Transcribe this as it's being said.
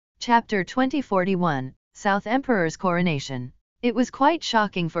Chapter 2041, South Emperor's Coronation. It was quite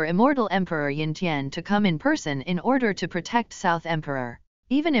shocking for Immortal Emperor Qianjun to come in person in order to protect South Emperor.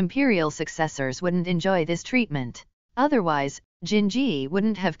 Even imperial successors wouldn't enjoy this treatment. Otherwise, Jinji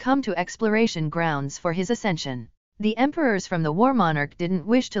wouldn't have come to exploration grounds for his ascension. The emperors from the War Monarch didn't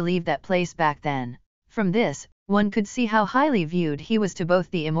wish to leave that place back then. From this, one could see how highly viewed he was to both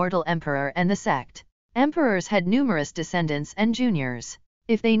the Immortal Emperor and the sect. Emperors had numerous descendants and juniors.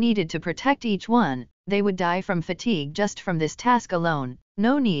 If they needed to protect each one, they would die from fatigue just from this task alone,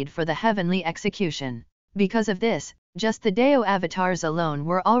 no need for the heavenly execution. Because of this, just the Dao avatars alone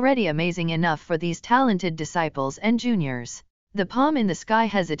were already amazing enough for these talented disciples and juniors. The palm in the sky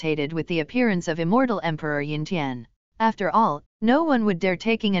hesitated with the appearance of Immortal Emperor Qianjun. After all, no one would dare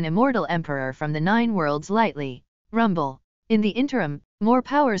taking an Immortal Emperor from the 9 worlds lightly. Rumble. In the interim, more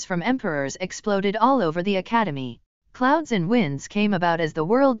powers from emperors exploded all over the academy. Clouds and winds came about as the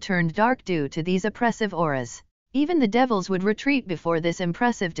world turned dark due to these oppressive auras. Even the devils would retreat before this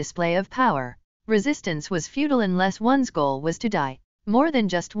impressive display of power. Resistance was futile unless one's goal was to die. More than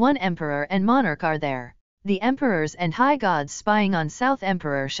just one emperor and monarch are there. The emperors and high gods spying on South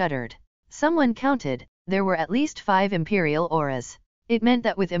Emperor shuddered. Someone counted, there were at least 5 imperial auras. It meant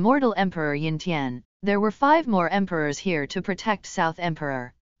that with Immortal Emperor Qianjun, there were 5 more emperors here to protect South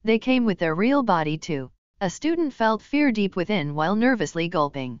Emperor. They came with their real body too. A student felt fear deep within while nervously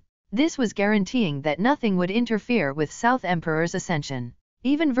gulping. This was guaranteeing that nothing would interfere with South Emperor's ascension.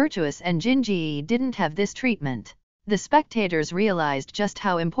 Even Virtuous and Jinji didn't have this treatment. The spectators realized just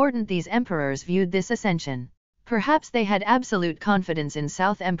how important these emperors viewed this ascension. Perhaps they had absolute confidence in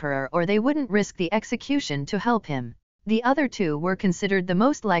South Emperor or they wouldn't risk the execution to help him. The other 2 were considered the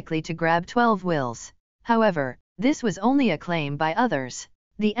most likely to grab 12 wills. However, this was only a claim by others.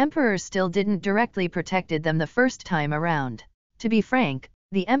 The emperors still didn't directly protected them the first time around. To be frank,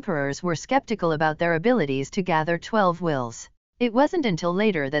 the emperors were skeptical about their abilities to gather 12 wills. It wasn't until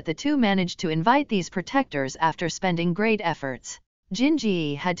later that the 2 managed to invite these protectors after spending great efforts.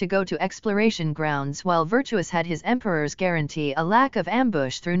 Jinji had to go to exploration grounds while Virtuous had his emperors guarantee a lack of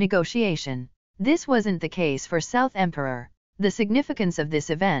ambush through negotiation. This wasn't the case for South Emperor. The significance of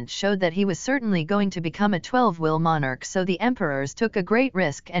this event showed that he was certainly going to become a 12-will monarch, so the emperors took a great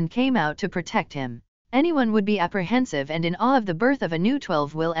risk and came out to protect him. Anyone would be apprehensive and in awe of the birth of a new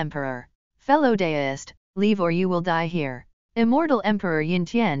 12-will emperor. Fellow Daoist, leave or you will die here. Immortal Emperor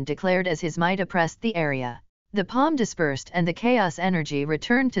Qianjun declared as his might oppressed the area. The palm dispersed and the chaos energy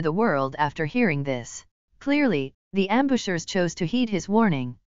returned to the world after hearing this. Clearly, the ambushers chose to heed his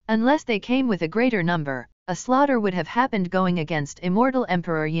warning. Unless they came with a greater number, a slaughter would have happened going against Immortal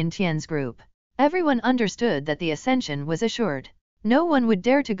Emperor Qianjun's group. Everyone understood that the ascension was assured. No one would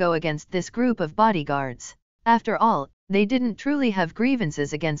dare to go against this group of bodyguards. After all, they didn't truly have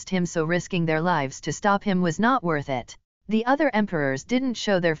grievances against him, so risking their lives to stop him was not worth it. The other emperors didn't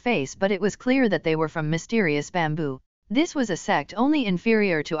show their face, but it was clear that they were from Mysterious Bamboo. This was a sect only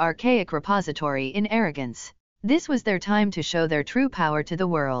inferior to Archaic Repository in arrogance. This was their time to show their true power to the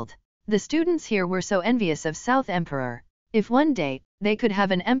world. The students here were so envious of South Emperor. If one day, they could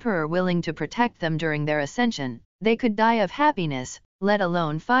have an emperor willing to protect them during their ascension, they could die of happiness, let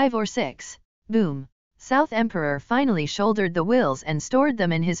alone 5 or 6. Boom! South Emperor finally shouldered the wills and stored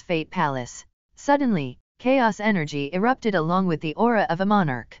them in his fate palace. Suddenly, chaos energy erupted along with the aura of a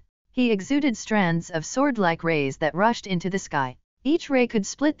monarch. He exuded strands of sword-like rays that rushed into the sky. Each ray could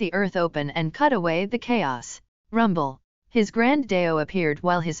split the earth open and cut away the chaos. Rumble. His grand Dao appeared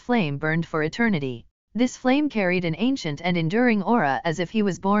while his flame burned for eternity. This flame carried an ancient and enduring aura as if he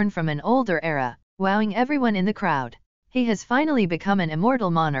was born from an older era, wowing everyone in the crowd. He has finally become an immortal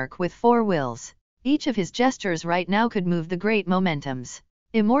monarch with 4 wills. Each of his gestures right now could move the great momentums.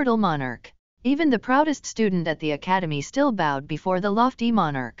 Immortal monarch. Even the proudest student at the academy still bowed before the lofty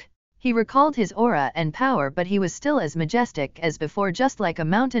monarch. He recalled his aura and power, but he was still as majestic as before, just like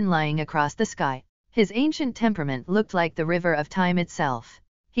a mountain lying across the sky. His ancient temperament looked like the river of time itself.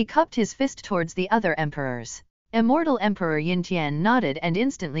 He cupped his fist towards the other emperors. Immortal Emperor Qianjun nodded and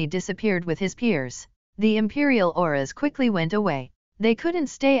instantly disappeared with his peers. The imperial auras quickly went away. They couldn't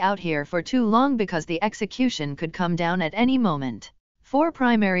stay out here for too long because the execution could come down at any moment. 4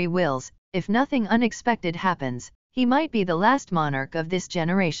 primary wills. If nothing unexpected happens, he might be the last monarch of this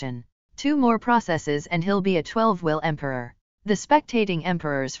generation. 2 more processes and he'll be a 12-will emperor. The spectating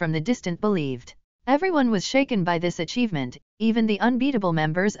emperors from the distant believed. Everyone was shaken by this achievement, even the unbeatable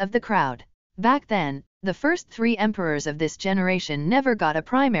members of the crowd. Back then, the first 3 emperors of this generation never got a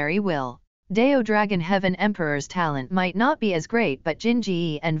primary will. Dao Dragon Heaven Emperor's talent might not be as great, but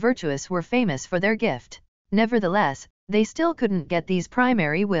Jinji and Virtuous were famous for their gift. Nevertheless, they still couldn't get these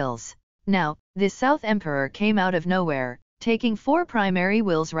primary wills. Now, this South Emperor came out of nowhere, taking 4 primary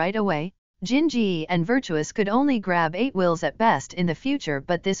wills right away. Jinji and Virtuous could only grab 8 wills at best in the future,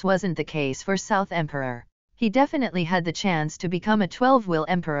 but this wasn't the case for South Emperor. He definitely had the chance to become a 12-will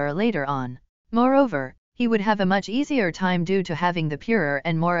emperor later on. Moreover, he would have a much easier time due to having the purer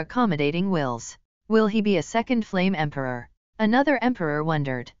and more accommodating wills. Will he be a second flame emperor? Another emperor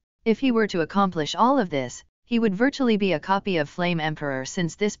wondered. If he were to accomplish all of this, he would virtually be a copy of Flame Emperor,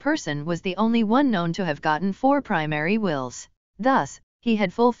 since this person was the only one known to have gotten 4 primary wills. Thus, he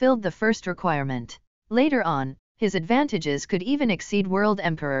had fulfilled the first requirement. Later on, his advantages could even exceed World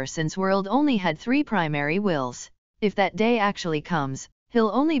Emperor, since World only had 3 primary wills. If that day actually comes,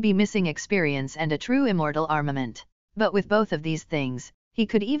 he'll only be missing experience and a true immortal armament. But with both of these things, he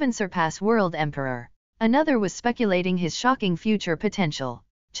could even surpass World Emperor. Another was speculating his shocking future potential.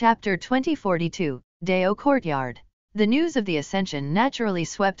 Chapter 2042, Dao Courtyard. The news of the ascension naturally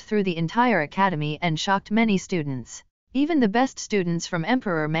swept through the entire academy and shocked many students. Even the best students from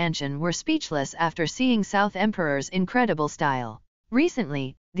Emperor Mansion were speechless after seeing South Emperor's incredible style.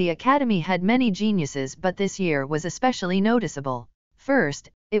 Recently, the academy had many geniuses, but this year was especially noticeable. First,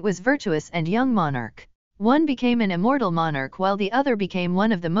 it was Virtuous and young Monarch. One became an immortal monarch while the other became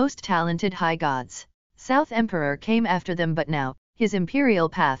one of the most talented high gods. South Emperor came after them, but now, his imperial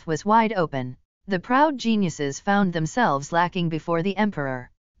path was wide open. The proud geniuses found themselves lacking before the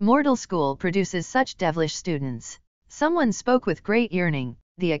Emperor. Mortal School produces such devilish students. Someone spoke with great yearning.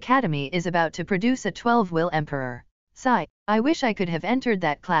 The academy is about to produce a 12-will emperor. Sigh, I wish I could have entered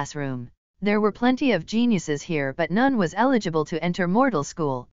that classroom. There were plenty of geniuses here, but none was eligible to enter Mortal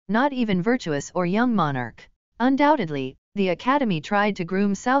School, not even Virtuous or young Monarch. Undoubtedly, the academy tried to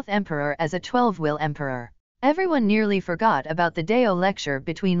groom South Emperor as a 12-will emperor. Everyone nearly forgot about the Dao lecture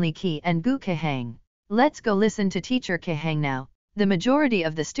between Li Qi and Gu Kehang. Let's go listen to teacher Kehang now. The majority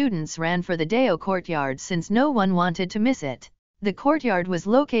of the students ran for the Dao Courtyard since no one wanted to miss it. The courtyard was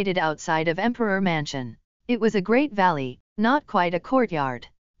located outside of Emperor Mansion. It was a great valley, not quite a courtyard.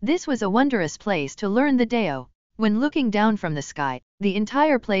 This was a wondrous place to learn the Dao. When looking down from the sky, the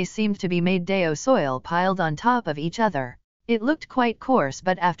entire place seemed to be made Dao soil piled on top of each other. It looked quite coarse,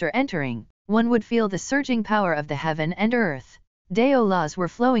 but after entering, one would feel the surging power of the heaven and earth. Dao laws were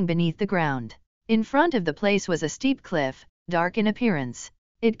flowing beneath the ground. In front of the place was a steep cliff, dark in appearance.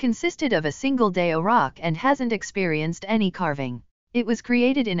 It consisted of a single Dao rock and hasn't experienced any carving. It was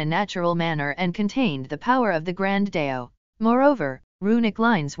created in a natural manner and contained the power of the Grand Dao. Moreover, runic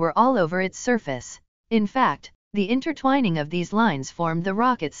lines were all over its surface. In fact, the intertwining of these lines formed the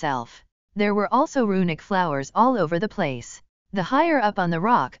rock itself. There were also runic flowers all over the place. The higher up on the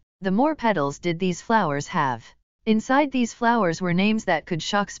rock, the more petals did these flowers have. Inside these flowers were names that could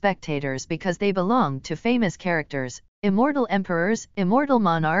shock spectators because they belonged to famous characters, immortal emperors, immortal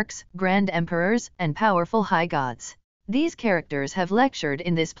monarchs, grand emperors, and powerful high gods. These characters have lectured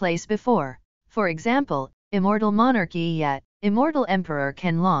in this place before. For example, Immortal Monarch Yat, Immortal Emperor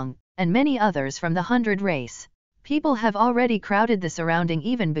Ken Long, and many others from the 100 race. People have already crowded the surrounding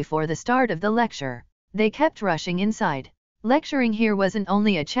even before the start of the lecture. They kept rushing inside. Lecturing here wasn't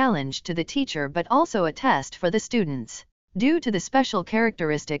only a challenge to the teacher but also a test for the students. Due to the special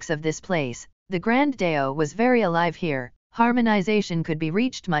characteristics of this place, the Grand Dao was very alive here. Harmonization could be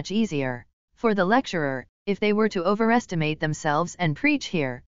reached much easier. For the lecturer, if they were to overestimate themselves and preach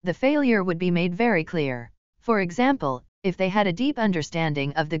here, the failure would be made very clear. For example, if they had a deep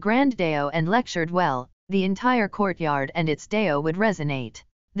understanding of the Grand Dao and lectured well, the entire courtyard and its Dao would resonate.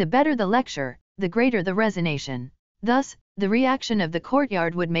 The better the lecture, the greater the resonation. Thus, the reaction of the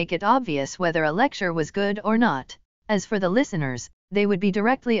courtyard would make it obvious whether a lecture was good or not. As for the listeners, they would be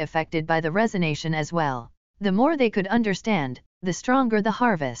directly affected by the resonation as well. The more they could understand, the stronger the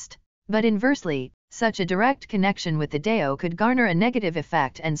harvest. But inversely, such a direct connection with the Dao could garner a negative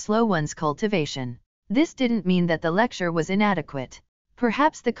effect and slow one's cultivation. This didn't mean that the lecture was inadequate.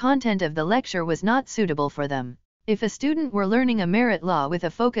 Perhaps the content of the lecture was not suitable for them. If a student were learning a merit law with a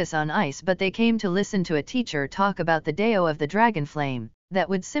focus on ice but they came to listen to a teacher talk about the Dao of the dragon flame, that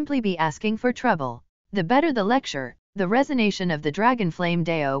would simply be asking for trouble. The better the lecture, the resonation of the dragon flame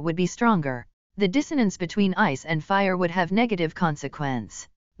Dao would be stronger. The dissonance between ice and fire would have negative consequence.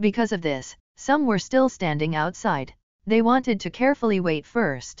 Because of this, some were still standing outside. They wanted to carefully wait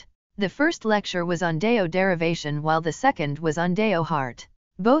first. The first lecture was on Dao derivation while the second was on Dao heart.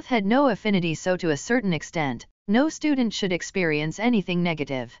 Both had no affinity, so to a certain extent, no student should experience anything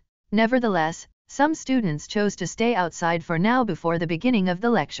negative. Nevertheless, some students chose to stay outside for now before the beginning of the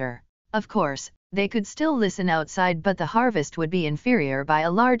lecture. Of course, they could still listen outside, but the harvest would be inferior by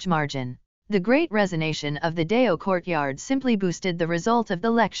a large margin. The great resonation of the Dao Courtyard simply boosted the result of the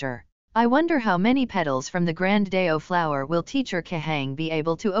lecture. I wonder how many petals from the grand Dao flower will teacher Kahang be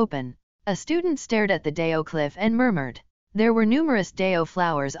able to open. A student stared at the Dao cliff and murmured. There were numerous Dao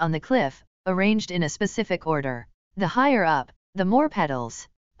flowers on the cliff, arranged in a specific order. The higher up, the more petals.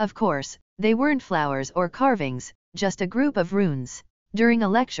 Of course, they weren't flowers or carvings, just a group of runes. During a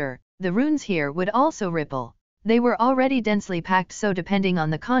lecture, the runes here would also ripple. They were already densely packed, so depending on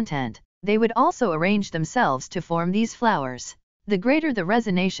the content, they would also arrange themselves to form these flowers. The greater the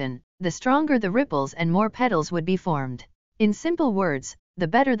resonation, the stronger the ripples and more petals would be formed. In simple words, the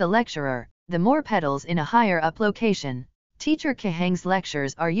better the lecturer, the more petals in a higher up location. Teacher Kahang's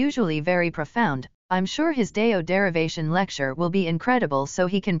lectures are usually very profound. I'm sure his Dao derivation lecture will be incredible, so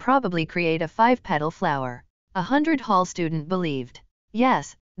he can probably create a 5-petal flower. 100 Hall student believed.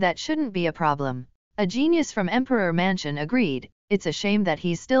 Yes, that shouldn't be a problem. A genius from Emperor Mansion agreed. It's a shame that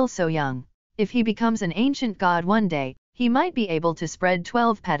he's still so young. If he becomes an ancient god one day, he might be able to spread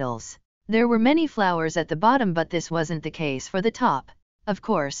 12 petals. There were many flowers at the bottom, but this wasn't the case for the top. Of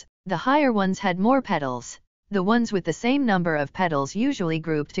course, the higher ones had more petals. The ones with the same number of petals usually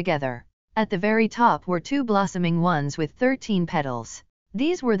grouped together. At the very top were 2 blossoming ones with 13 petals.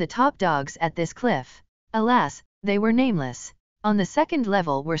 These were the top dogs at this cliff. Alas, they were nameless. On the second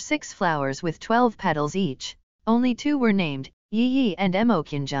level were 6 flowers with 12 petals each. Only 2 were named, Yi and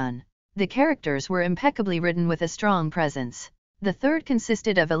Qianjun. The characters were impeccably written with a strong presence. The third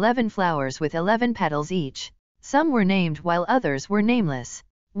consisted of 11 flowers with 11 petals each. Some were named while others were nameless.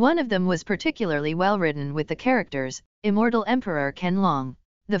 One of them was particularly well written with the characters, Immortal Emperor Qianlong.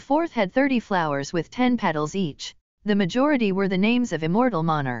 The fourth had 30 flowers with 10 petals each. The majority were the names of Immortal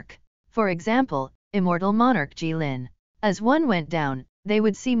Monarch. For example, Immortal Monarch Jilin. As one went down, they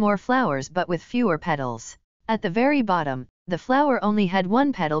would see more flowers but with fewer petals. At the very bottom, the flower only had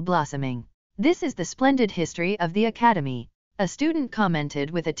 1 petal blossoming. This is the splendid history of the Academy. A student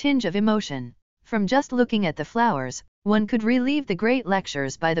commented with a tinge of emotion. From just looking at the flowers, one could relieve the great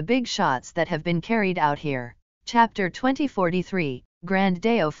lectures by the big shots that have been carried out here. Chapter 2043, Grand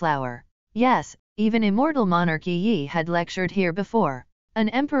Dao Flower. Yes, even Immortal Monarch Yi had lectured here before. An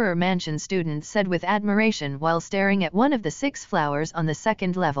Emperor Mansion student said with admiration while staring at one of the 6 flowers on the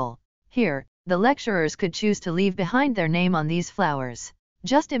second level. Here, the lecturers could choose to leave behind their name on these flowers.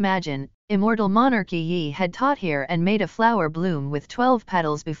 Just imagine, Immortal Monarch Yi had taught here and made a flower bloom with 12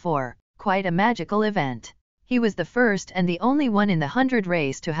 petals before. Quite a magical event. He was the first and the only one in the 100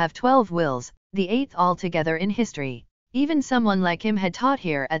 race to have 12 wills, the 8th altogether in history. Even someone like him had taught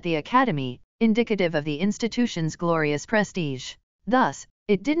here at the Academy, indicative of the institution's glorious prestige. Thus,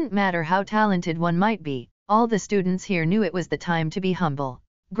 it didn't matter how talented one might be, all the students here knew it was the time to be humble.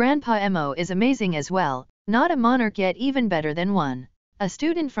 Grandpa Mo is amazing as well, not a monarch yet, even better than one. A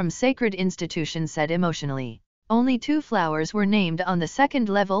student from Sacred Institution said emotionally. Only 2 flowers were named on the second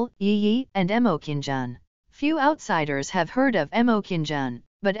level, Yi and Qianjun. Few outsiders have heard of Qianjun,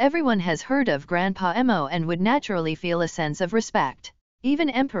 but everyone has heard of Grandpa Mo and would naturally feel a sense of respect. Even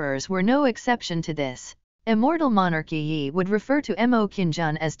emperors were no exception to this. Immortal Monarch Yi would refer to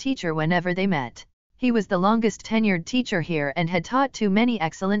Qianjun as teacher whenever they met. He was the longest tenured teacher here and had taught too many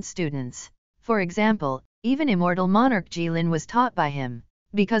excellent students. For example, even Immortal Monarch Jilin was taught by him.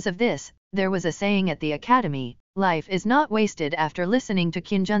 Because of this, there was a saying at the Academy, life is not wasted after listening to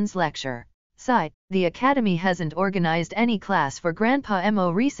Qianjun's lecture. Sigh, the Academy hasn't organized any class for Grandpa Mo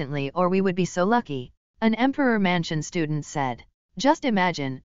recently, or we would be so lucky. An Emperor Mansion student said. Just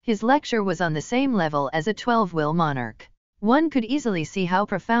imagine, his lecture was on the same level as a 12-will monarch. One could easily see how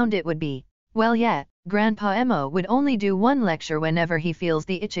profound it would be. Well yeah, Grandpa Mo would only do 1 lecture whenever he feels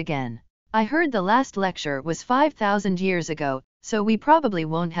the itch again. I heard the last lecture was 5,000 years ago, so we probably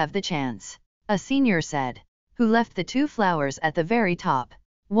won't have the chance. A senior said. Who left the 2 flowers at the very top?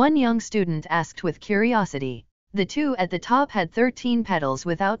 One young student asked with curiosity. The 2 at the top had 13 petals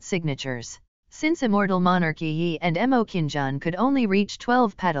without signatures. Since Immortal Monarch Yi and Qianjun could only reach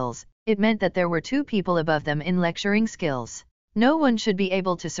 12 petals, it meant that there were 2 people above them in lecturing skills. No one should be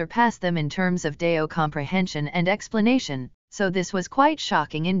able to surpass them in terms of Dao comprehension and explanation, so this was quite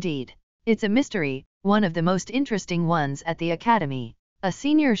shocking indeed. It's a mystery, one of the most interesting ones at the Academy. A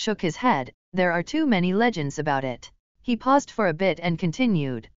senior shook his head. There are too many legends about it. He paused for a bit and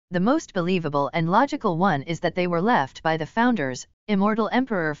continued. The most believable and logical one is that they were left by the founders, Immortal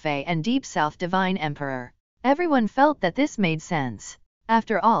Emperor Fei and Deep South Divine Emperor. Everyone felt that this made sense.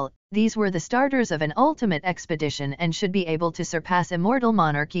 After all, these were the starters of an ultimate expedition and should be able to surpass Immortal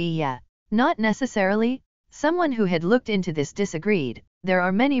Monarchy. Yeah, not necessarily. Someone who had looked into this disagreed. There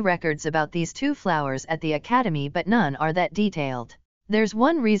are many records about these 2 flowers at the Academy, but none are that detailed. There's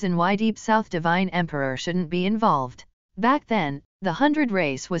one reason why Deep South Divine Emperor shouldn't be involved. Back then, the 100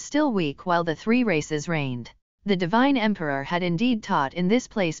 race was still weak while the 3 races reigned. The Divine Emperor had indeed taught in this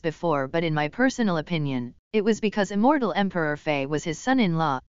place before, but in my personal opinion, it was because Immortal Emperor Fei was his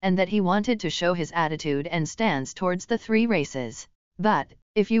son-in-law, and that he wanted to show his attitude and stance towards the 3 races. But,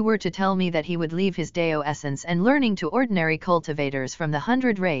 if you were to tell me that he would leave his Dao essence and learning to ordinary cultivators from the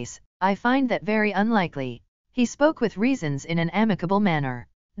 100 race, I find that very unlikely. He spoke with reasons in an amicable manner.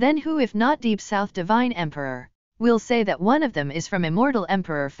 Then who if not Deep South Divine Emperor? We'll say that one of them is from Immortal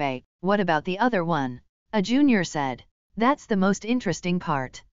Emperor Fei, what about the other one? A junior said. That's the most interesting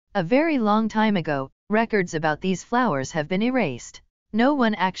part. A very long time ago, records about these flowers have been erased. No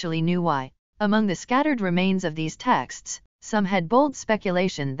one actually knew why. Among the scattered remains of these texts, some had bold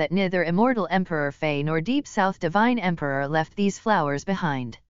speculation that neither Immortal Emperor Fei nor Deep South Divine Emperor left these flowers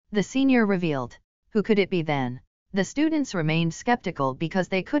behind. The senior revealed. Who could it be then? The students remained skeptical because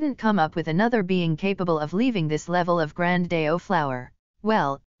they couldn't come up with another being capable of leaving this level of grand Dao flower.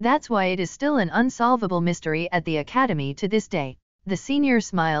 Well, that's why it is still an unsolvable mystery at the academy to this day. The senior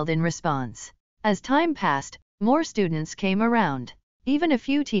smiled in response. As time passed, more students came around. Even a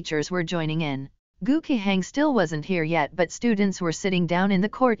few teachers were joining in. Gu Qihang still wasn't here yet, but students were sitting down in the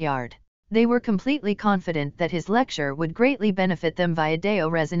courtyard. They were completely confident that his lecture would greatly benefit them via Dao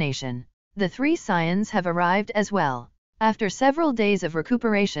resonation. The 3 scions have arrived as well. After several days of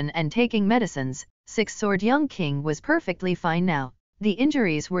recuperation and taking medicines, Six-Sword Young King was perfectly fine now. The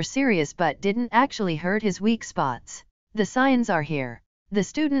injuries were serious but didn't actually hurt his weak spots. The scions are here. The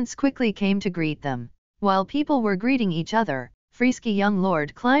students quickly came to greet them. While people were greeting each other, Frisky Young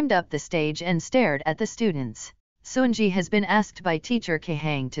Lord climbed up the stage and stared at the students. Sunji has been asked by teacher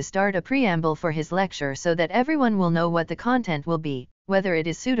Qihang to start a preamble for his lecture so that everyone will know what the content will be, whether it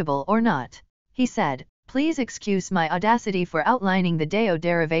is suitable or not. He said, "Please excuse my audacity for outlining the Dao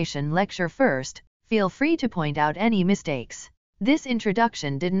derivation lecture first, feel free to point out any mistakes." This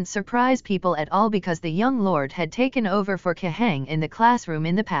introduction didn't surprise people at all because the young lord had taken over for Qihang in the classroom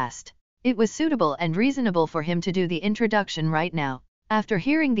in the past. It was suitable and reasonable for him to do the introduction right now. After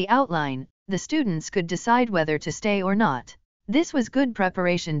hearing the outline, the students could decide whether to stay or not. This was good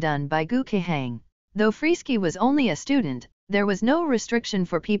preparation done by Gu Qihang. Though Frisky was only a student, there was no restriction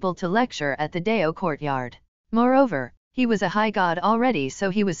for people to lecture at the Dao Courtyard. Moreover, he was a high god already, so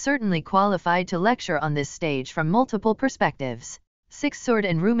he was certainly qualified to lecture on this stage from multiple perspectives. Six-Sword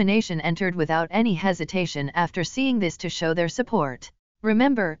and Rumination entered without any hesitation after seeing this to show their support.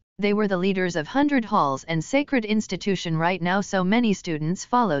 Remember, they were the leaders of 100 halls and sacred institution right now, so many students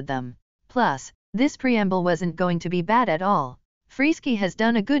followed them. Plus, this preamble wasn't going to be bad at all. Frisky has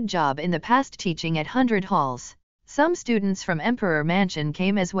done a good job in the past teaching at 100 halls. Some students from Emperor Mansion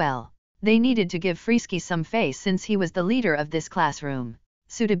came as well. They needed to give Frisky some face since he was the leader of this classroom.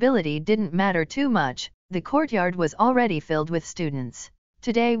 Suitability didn't matter too much, the courtyard was already filled with students.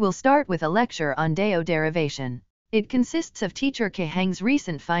 Today we'll start with a lecture on Dao derivation. It consists of teacher Qihang's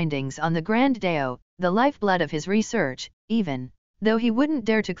recent findings on the Grand Dao, the lifeblood of his research. Even though he wouldn't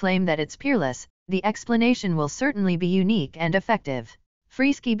dare to claim that it's peerless, the explanation will certainly be unique and effective.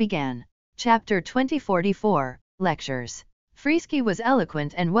 Frisky began. Chapter 2044, Lectures. Frisky was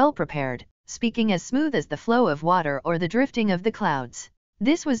eloquent and well prepared, speaking as smooth as the flow of water or the drifting of the clouds.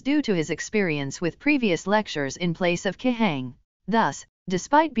 This was due to his experience with previous lectures in place of Qihang. Thus,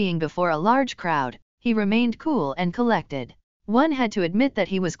 despite being before a large crowd, he remained cool and collected. One had to admit that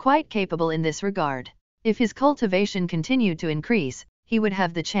he was quite capable in this regard. If his cultivation continued to increase, he would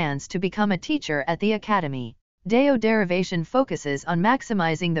have the chance to become a teacher at the academy. Dao derivation focuses on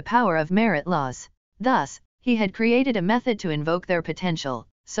maximizing the power of merit laws. Thus, he had created a method to invoke their potential,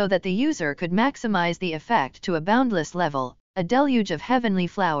 so that the user could maximize the effect to a boundless level. A deluge of heavenly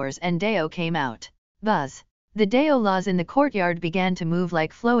flowers and Dao came out. Buzz. The Dao laws in the courtyard began to move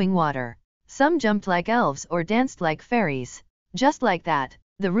like flowing water. Some jumped like elves or danced like fairies. Just like that,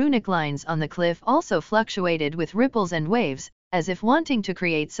 the runic lines on the cliff also fluctuated with ripples and waves, as if wanting to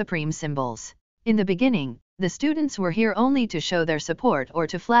create supreme symbols. In the beginning, the students were here only to show their support or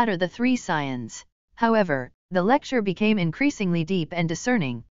to flatter the 3 scions. However, the lecture became increasingly deep and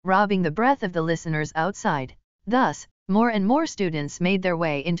discerning, robbing the breath of the listeners outside. Thus, more and more students made their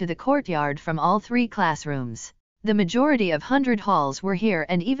way into the courtyard from all 3 classrooms. The majority of 100 halls were here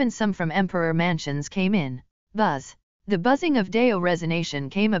and even some from Emperor Mansions came in. Buzz. The buzzing of Dao resonation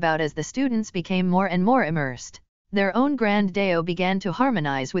came about as the students became more and more immersed. Their own grand Dao began to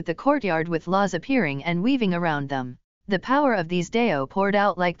harmonize with the courtyard, with laws appearing and weaving around them. The power of these Dao poured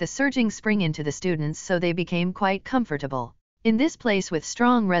out like the surging spring into the students, so they became quite comfortable. In this place with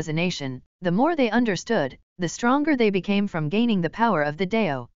strong resonation, the more they understood, the stronger they became from gaining the power of the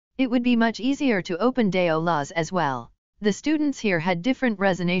Dao. It would be much easier to open Dao laws as well. The students here had different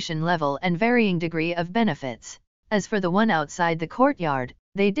resonation level and varying degree of benefits. As for the one outside the courtyard,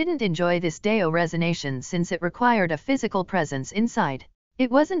 they didn't enjoy this Dao resonation since it required a physical presence inside.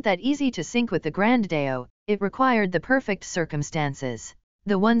 It wasn't that easy to sync with the Grand Dao, it required the perfect circumstances.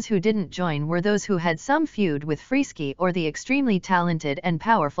 The ones who didn't join were those who had some feud with Frisky or the extremely talented and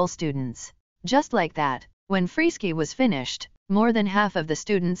powerful students. Just like that, when Frisky was finished, more than half of the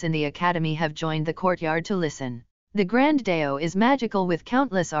students in the academy have joined the courtyard to listen. The Grand Dao is magical with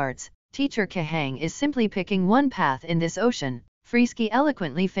countless arts. Teacher Kahang is simply picking one path in this ocean. Frisky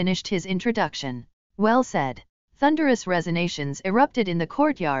eloquently finished his introduction. Well said. Thunderous resonations erupted in the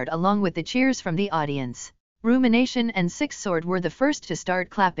courtyard along with the cheers from the audience. Rumination and Six Sword were the first to start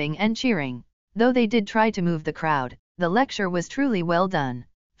clapping and cheering. Though they did try to move the crowd, the lecture was truly well done.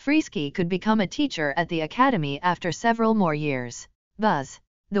 Frisky could become a teacher at the academy after several more years. Buzz.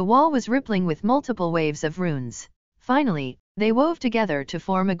 The wall was rippling with multiple waves of runes. Finally, they wove together to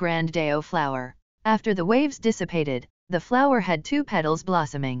form a Grand Dao flower. After the waves dissipated, the flower had 2 petals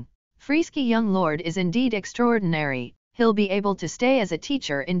blossoming. Frisky young lord is indeed extraordinary, he'll be able to stay as a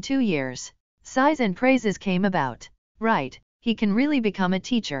teacher in 2 years. Sighs and praises came about. Right, he can really become a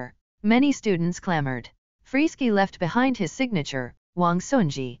teacher. Many students clamored. Frisky left behind his signature, Wang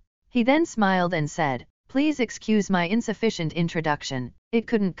Sunji. He then smiled and said, "Please excuse my insufficient introduction, it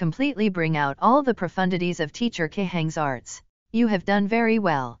couldn't completely bring out all the profundities of Teacher Kahang's arts. You have done very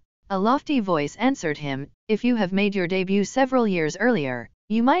well." A lofty voice answered him, "If you have made your debut several years earlier,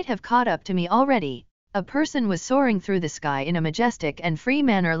 you might have caught up to me already." A person was soaring through the sky in a majestic and free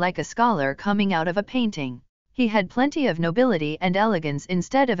manner like a scholar coming out of a painting. He had plenty of nobility and elegance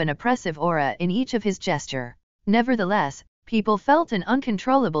instead of an oppressive aura in each of his gesture. Nevertheless, people felt an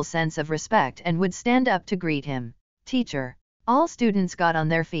uncontrollable sense of respect and would stand up to greet him. "Teacher." All students got on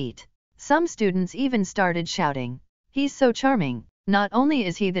their feet. Some students even started shouting, "He's so charming. Not only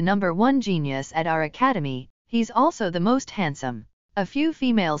is he the #1 genius at our academy, he's also the most handsome." A few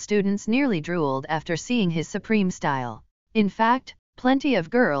female students nearly drooled after seeing his supreme style. In fact, plenty of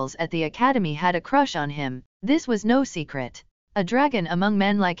girls at the academy had a crush on him, this was no secret. A dragon among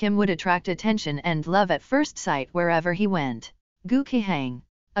men like him would attract attention and love at first sight wherever he went. Gu Qihang.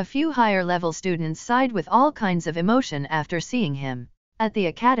 A few higher-level students sighed with all kinds of emotion after seeing him. At the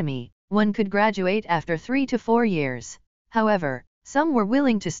academy, one could graduate after 3 to 4 years. However, some were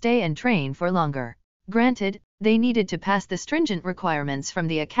willing to stay and train for longer. Granted, they needed to pass the stringent requirements from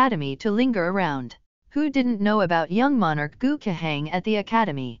the academy to linger around. Who didn't know about young monarch Gu Qihang at the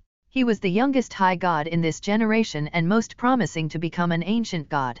academy? He was the youngest high god in this generation and most promising to become an ancient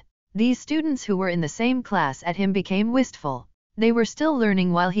god. These students who were in the same class at him became wistful. They were still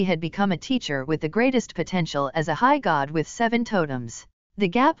learning while he had become a teacher with the greatest potential as a high god with 7 totems. The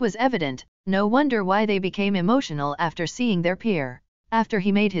gap was evident, no wonder why they became emotional after seeing their peer. After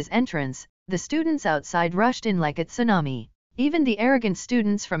he made his entrance, the students outside rushed in like a tsunami. Even the arrogant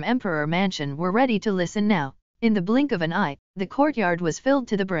students from Emperor Mansion were ready to listen now. In the blink of an eye, the courtyard was filled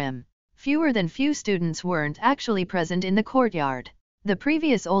to the brim. Fewer than few students weren't actually present in the courtyard. The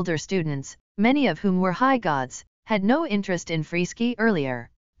previous older students, many of whom were high gods, had no interest in Frisky earlier.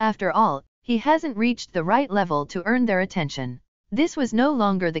 After all, he hasn't reached the right level to earn their attention. This was no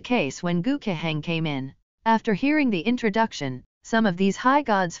longer the case when Gu Qihang came in. After hearing the introduction, some of these high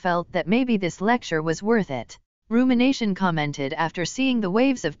gods felt that maybe this lecture was worth it. Rumination commented after seeing the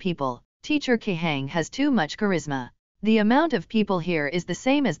waves of people, "Teacher Qihang has too much charisma. The amount of people here is the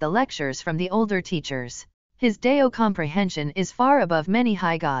same as the lectures from the older teachers. His Dao comprehension is far above many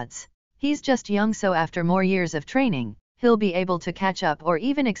high gods. He's just young, so after more years of training, he'll be able to catch up or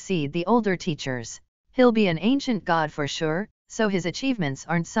even exceed the older teachers. He'll be an ancient god for sure, so his achievements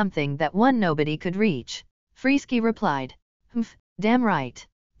aren't something that one nobody could reach." Frisky replied, "Humph, damn right.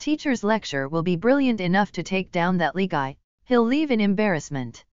 Teacher's lecture will be brilliant enough to take down that Li guy. He'll leave in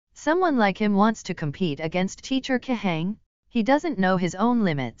embarrassment. Someone like him wants to compete against Teacher Qihang? He doesn't know his own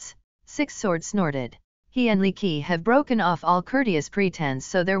limits." Six Sword snorted. He and Li Qi have broken off all courteous pretense,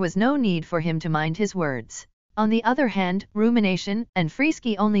 so there was no need for him to mind his words. On the other hand, Rumination and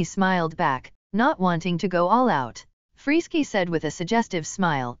Frisky only smiled back, not wanting to go all out. Frisky said with a suggestive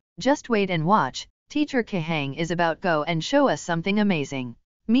smile, "Just wait and watch, Teacher Qihang is about go and show us something amazing."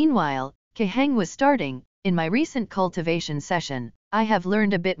 Meanwhile, Qihang was starting, "In my recent cultivation session, I have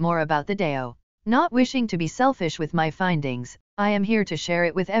learned a bit more about the Dao. Not wishing to be selfish with my findings, I am here to share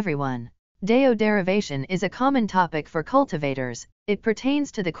it with everyone. Dao derivation is a common topic for cultivators. It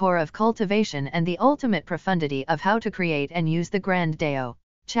pertains to the core of cultivation and the ultimate profundity of how to create and use the Grand Dao.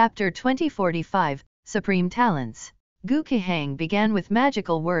 Chapter 2045, Supreme Talents. Gu Qihang began with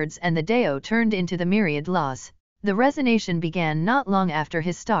magical words and the Dao turned into the myriad laws. The resonation began not long after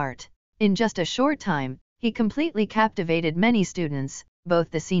his start. In just a short time, he completely captivated many students, both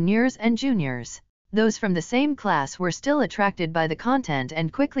the seniors and juniors. Those from the same class were still attracted by the content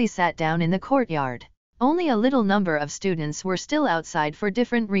and quickly sat down in the courtyard. Only a little number of students were still outside for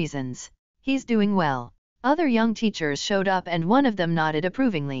different reasons. He's doing well. Other young teachers showed up and one of them nodded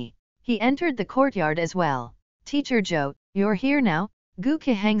approvingly. He entered the courtyard as well. Teacher Zhou, you're here now? Gu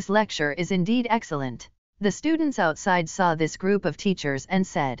Qihang's lecture is indeed excellent. The students outside saw this group of teachers and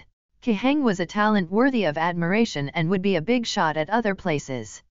said, Qihang was a talent worthy of admiration and would be a big shot at other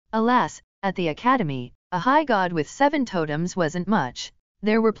places. Alas, at the academy, a high god with 7 totems wasn't much.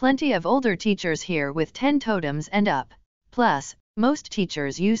 There were plenty of older teachers here with 10 totems and up. Plus, most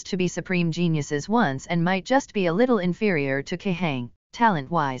teachers used to be supreme geniuses once and might just be a little inferior to Qihang,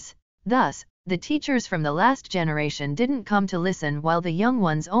 talent-wise. Thus, the teachers from the last generation didn't come to listen while the young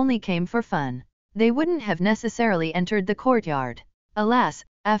ones only came for fun. They wouldn't have necessarily entered the courtyard. Alas,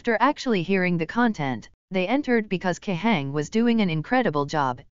 after actually hearing the content, they entered because Qihang was doing an incredible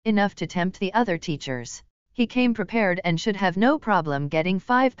job, enough to tempt the other teachers. He came prepared and should have no problem getting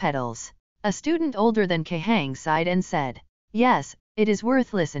 5 petals. A student older than Qihang sighed and said, yes, it is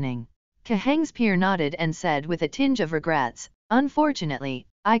worth listening. Qihang's peer nodded and said with a tinge of regrets, unfortunately,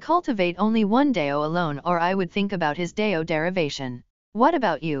 I cultivate only one Dao alone or I would think about his Dao derivation. What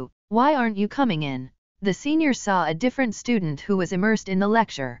about you? Why aren't you coming in? The senior saw a different student who was immersed in the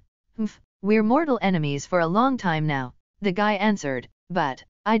lecture. We're mortal enemies for a long time now, the guy answered, but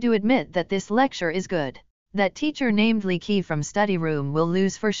I do admit that this lecture is good. That teacher named Li Qi from study room will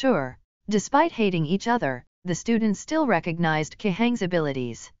lose for sure. Despite hating each other, the students still recognized Qihang's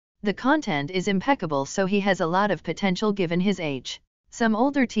abilities. The content is impeccable so he has a lot of potential given his age. Some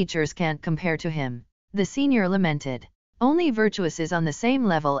older teachers can't compare to him. The senior lamented. Only Virtuous is on the same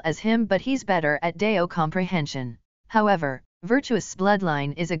level as him but he's better at Dao comprehension. However, Virtuous'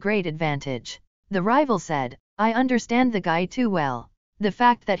 bloodline is a great advantage. The rival said, I understand the guy too well. The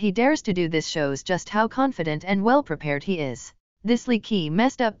fact that he dares to do this shows just how confident and well prepared he is. This Li Qi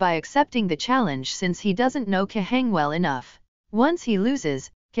messed up by accepting the challenge since he doesn't know Qihang well enough. Once he loses,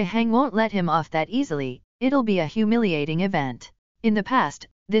 Qihang won't let him off that easily, it'll be a humiliating event. In the past,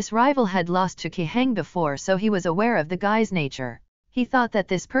 this rival had lost to Qihang before so he was aware of the guy's nature. He thought that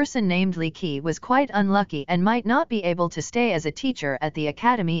this person named Li Qi was quite unlucky and might not be able to stay as a teacher at the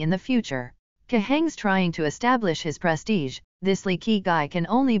academy in the future. Qihang's trying to establish his prestige, this Li Qi guy can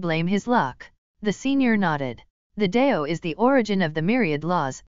only blame his luck. The senior nodded. The Dao is the origin of the myriad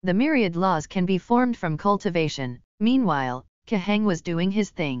laws, the myriad laws can be formed from cultivation. Meanwhile, Qihang was doing his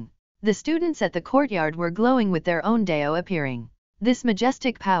thing. The students at the courtyard were glowing with their own Dao appearing. This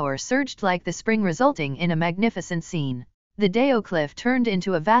majestic power surged like the spring resulting in a magnificent scene. The Dao cliff turned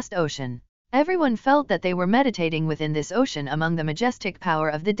into a vast ocean. Everyone felt that they were meditating within this ocean among the majestic power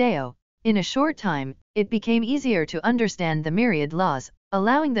of the Dao. In a short time, it became easier to understand the myriad laws,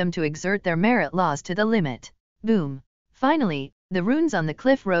 allowing them to exert their merit laws to the limit. Boom! Finally, the runes on the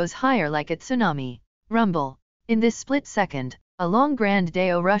cliff rose higher like a tsunami. Rumble! In this split second, a long grand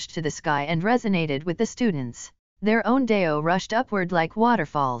Dao rushed to the sky and resonated with the students. Their own Dao rushed upward like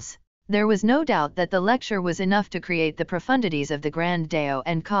waterfalls. There was no doubt that the lecture was enough to create the profundities of the grand Dao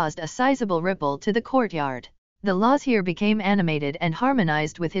and caused a sizable ripple to the courtyard. The laws here became animated and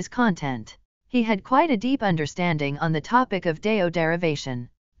harmonized with his content. He had quite a deep understanding on the topic of Dao derivation.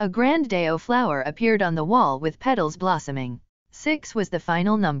 A grand Dao flower appeared on the wall with petals blossoming. 6 was the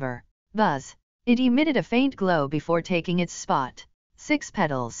final number. Buzz! It emitted a faint glow before taking its spot. 6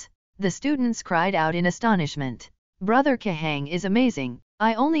 petals. The students cried out in astonishment. Brother Qihang is amazing,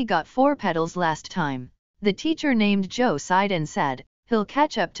 I only got 4 petals last time. The teacher named Zhou sighed and said, he'll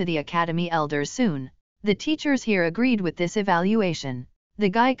catch up to the academy elders soon. The teachers here agreed with this evaluation. The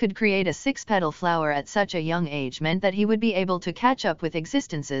guy could create a 6-petal flower at such a young age meant that he would be able to catch up with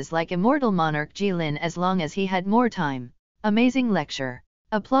existences like Immortal Monarch Jilin as long as he had more time. Amazing lecture.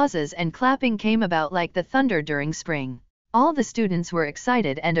 Applauses and clapping came about like the thunder during spring. All the students were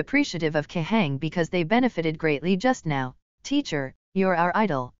excited and appreciative of Qihang because they benefited greatly just now. Teacher, you're our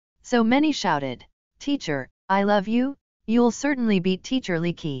idol. So many shouted. Teacher, I love you. You'll certainly beat Teacher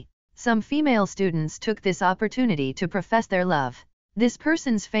Li Qi. Some female students took this opportunity to profess their love. This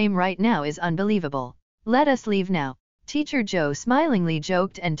person's fame right now is unbelievable. Let us leave now. Teacher Zhou smilingly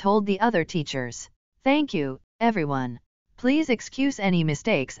joked and told the other teachers. Thank you, everyone. Please excuse any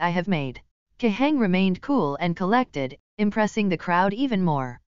mistakes I have made. Qihang remained cool and collected, impressing the crowd even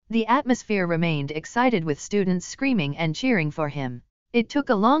more. The atmosphere remained excited with students screaming and cheering for him. It took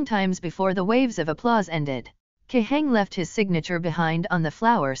a long time before the waves of applause ended. Keheng left his signature behind on the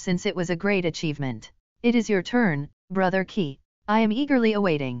flower since it was a great achievement. It is your turn, Brother Qi. I am eagerly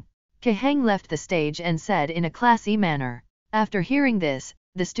awaiting. Keheng left the stage and said in a classy manner. After hearing this,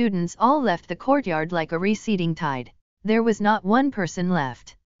 the students all left the courtyard like a receding tide. There was not one person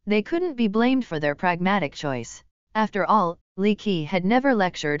left. They couldn't be blamed for their pragmatic choice. After all, Li Qi had never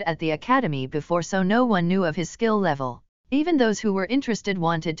lectured at the academy before, so no one knew of his skill level. Even those who were interested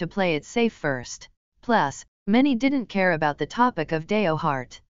wanted to play it safe first. Plus, many didn't care about the topic of Dao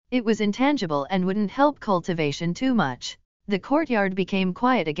heart. It was intangible and wouldn't help cultivation too much. The courtyard became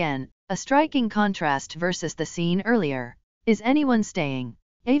quiet again, a striking contrast versus the scene earlier. Is anyone staying?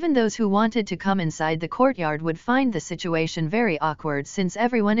 Even those who wanted to come inside the courtyard would find the situation very awkward since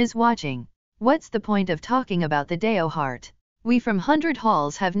everyone is watching. What's the point of talking about the Dao heart? We from 100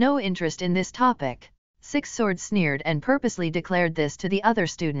 Halls have no interest in this topic. Six Swords sneered and purposely declared this to the other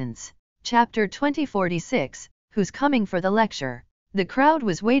students. Chapter 2046, Who's coming for the lecture? The crowd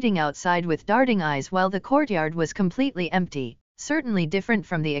was waiting outside with darting eyes while the courtyard was completely empty, certainly different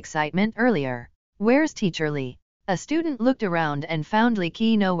from the excitement earlier. Where's Teacher Li? A student looked around and found Li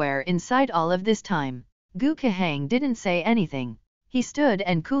Qi nowhere inside all of this time. Gu Keheng didn't say anything. He stood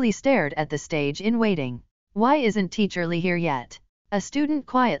and coolly stared at the stage in waiting. Why isn't Teacher Li here yet? A student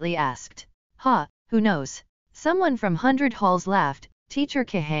quietly asked. Who knows? Someone from 100 Halls laughed. Teacher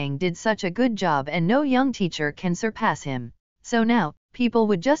Keheng did such a good job and no young teacher can surpass him. So now, people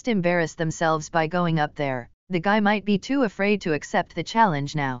would just embarrass themselves by going up there. The guy might be too afraid to accept the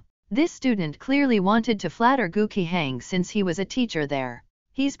challenge now. This student clearly wanted to flatter Gu Keheng since he was a teacher there.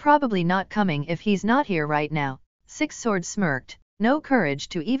 He's probably not coming if he's not here right now. Six Swords smirked. No courage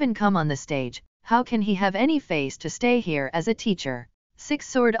to even come on the stage. How can he have any face to stay here as a teacher? Six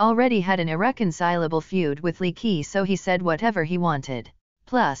Sword already had an irreconcilable feud with Li Qi, so he said whatever he wanted.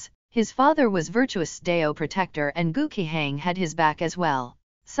 Plus, his father was virtuous Dao protector and Gu Keheng had his back as well.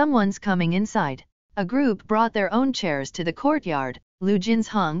 Someone's coming inside. A group brought their own chairs to the courtyard. Lu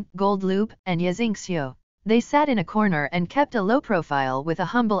Jinsheng, Gold Loop, and Ye Xingxiu. They sat in a corner and kept a low profile with a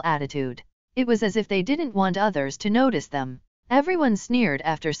humble attitude. It was as if they didn't want others to notice them. Everyone sneered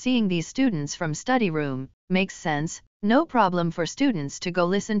after seeing these students from study room. Makes sense. No problem for students to go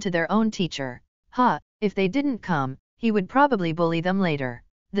listen to their own teacher. If they didn't come, he would probably bully them later.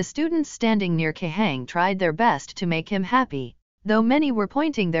 The students standing near Keheng tried their best to make him happy. Though many were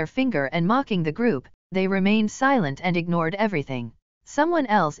pointing their finger and mocking the group, they remained silent and ignored everything. Someone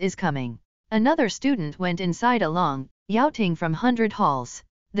else is coming. Another student went inside along, Yaoting from 100 Halls.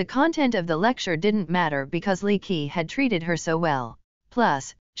 The content of the lecture didn't matter because Li Qi had treated her so well.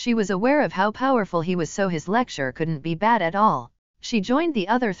 Plus, she was aware of how powerful he was, so his lecture couldn't be bad at all. She joined the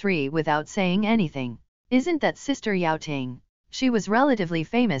other three without saying anything. Isn't that Sister Yaoting? She was relatively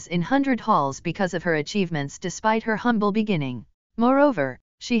famous in 100 Halls because of her achievements despite her humble beginning. Moreover,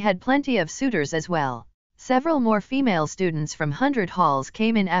 she had plenty of suitors as well. Several more female students from 100 Halls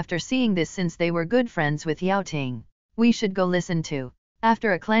came in after seeing this since they were good friends with Yaoting. We should go listen to.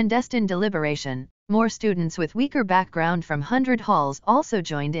 After a clandestine deliberation, more students with weaker background from 100 Halls also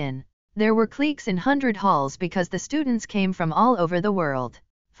joined in. There were cliques in 100 Halls because the students came from all over the world.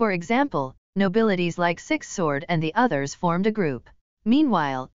 For example, nobilities like Six Sword and the others formed a group.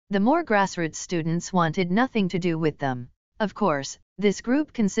 Meanwhile, the more grassroots students wanted nothing to do with them. Of course, this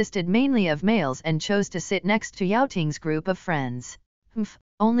group consisted mainly of males and chose to sit next to Yaoting's group of friends.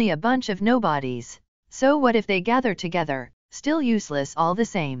 Only a bunch of nobodies. So what if they gather together? Still useless all the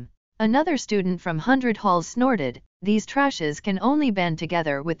same. Another student from 100 Halls snorted. These trashes can only band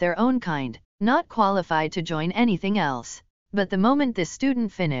together with their own kind, not qualified to join anything else. But the moment this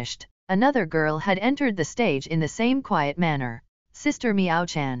student finished, another girl had entered the stage in the same quiet manner. Sister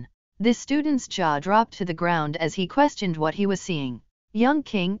Miao-chan. This student's jaw dropped to the ground as he questioned what he was seeing. Young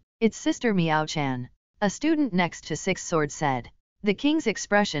King, it's Sister Miao-chan. A student next to Six Sword said. The king's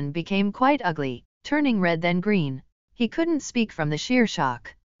expression became quite ugly, turning red then green. He couldn't speak from the sheer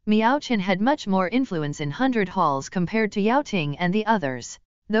shock. Miao-chan had much more influence in 100 Halls compared to Yaoting and the others.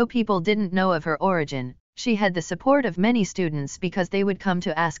 Though people didn't know of her origin, she had the support of many students because they would come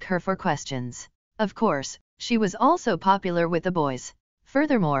to ask her for questions. Of course, she was also popular with the boys.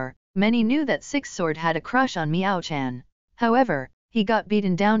 Furthermore, many knew that Six Sword had a crush on Miao-chan. However, he got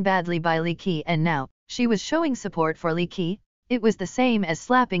beaten down badly by Li Qi and now, she was showing support for Li Qi. It was the same as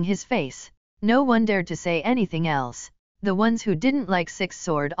slapping his face. No one dared to say anything else. The ones who didn't like Six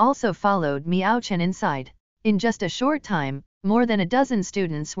Sword also followed Miao-chan inside. In just a short time, more than a dozen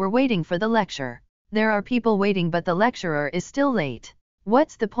students were waiting for the lecture. There are people waiting but the lecturer is still late.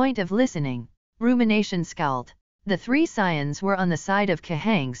 What's the point of listening? Rumination scowled. The three scions were on the side of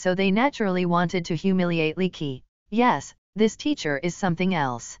Kehang, so they naturally wanted to humiliate Li Qi. Yes, this teacher is something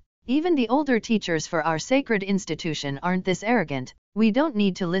else. Even the older teachers for our sacred institution aren't this arrogant, we don't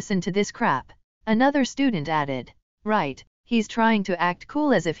need to listen to this crap. Another student added. Right, he's trying to act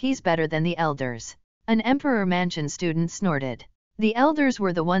cool as if he's better than the elders. An Emperor Mansion student snorted. The elders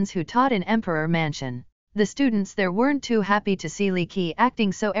were the ones who taught in Emperor Mansion. The students there weren't too happy to see Li Qi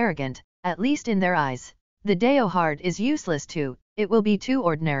acting so arrogant, at least in their eyes. The Dao heart is useless too, it will be too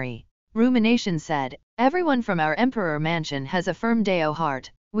ordinary. Rumination said, everyone from our Emperor Mansion has a firm Dao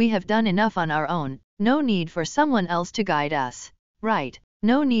heart, we have done enough on our own, no need for someone else to guide us. Right,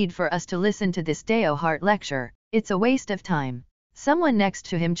 no need for us to listen to this Dao heart lecture, it's a waste of time. Someone next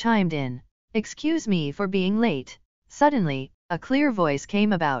to him chimed in. Excuse me for being late. Suddenly, a clear voice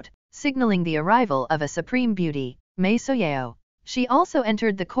came about, signaling the arrival of a supreme beauty, Mei Soyao. She also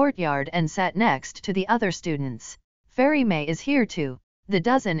entered the courtyard and sat next to the other students. Fairy Mei is here too. The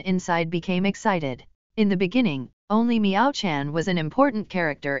dozen inside became excited. In the beginning, only Miao Chan was an important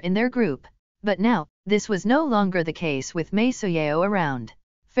character in their group. But now, this was no longer the case with Mei Soyao around.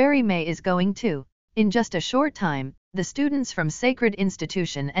 Fairy Mei is going too. In just a short time, the students from Sacred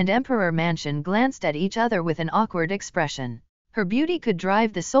Institution and Emperor Mansion glanced at each other with an awkward expression. Her beauty could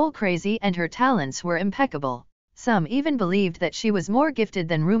drive the soul crazy and her talents were impeccable. Some even believed that she was more gifted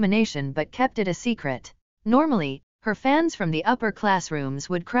than Rumination but kept it a secret. Normally, her fans from the upper classrooms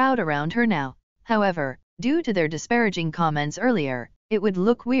would crowd around her now. However, due to their disparaging comments earlier, it would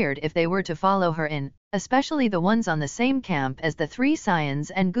look weird if they were to follow her in, especially the ones on the same camp as the three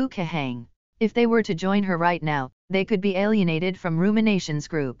scions and Gu Kehang. If they were to join her right now, they could be alienated from Rumination's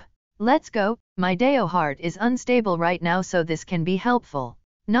group. Let's go, my Dao heart is unstable right now so this can be helpful.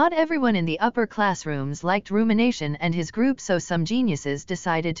 Not everyone in the upper classrooms liked Rumination and his group, so some geniuses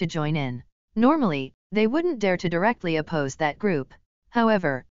decided to join in. Normally, they wouldn't dare to directly oppose that group.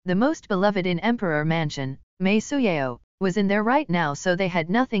 However, the most beloved in Emperor Mansion, Mei Soyao, was in there right now, so they had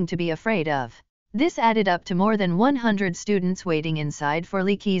nothing to be afraid of. This added up to more than 100 students waiting inside for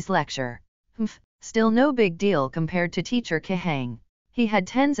Li Qi's lecture. Still no big deal compared to teacher Kehang. He had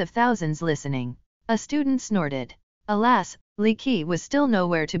tens of thousands listening. A student snorted. Alas, Li Qi was still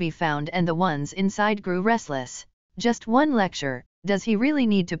nowhere to be found and the ones inside grew restless. Just one lecture, does he really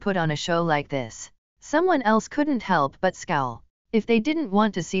need to put on a show like this? Someone else couldn't help but scowl. If they didn't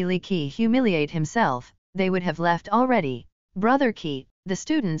want to see Li Qi humiliate himself, they would have left already. Brother Qi, the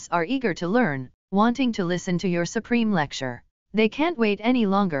students are eager to learn, wanting to listen to your supreme lecture. They can't wait any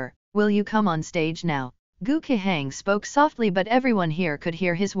longer, will you come on stage now? Gu Kehang spoke softly but everyone here could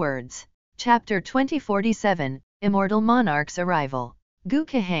hear his words. Chapter 2047, Immortal Monarchs Arrival. Gu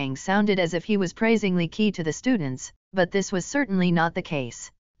Kehang sounded as if he was praising Li Qi to the students, but this was certainly not the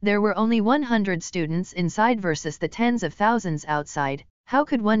case. There were only 100 students inside versus the tens of thousands outside. How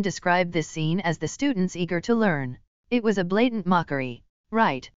could one describe this scene as the students eager to learn? It was a blatant mockery.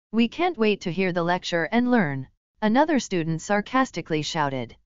 Right, we can't wait to hear the lecture and learn. Another student sarcastically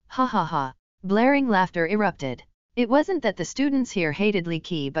shouted. Ha ha ha. Blaring laughter erupted. It wasn't that the students here hated Li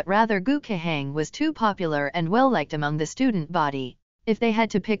Qi, but rather Gu Kehang was too popular and well-liked among the student body. If they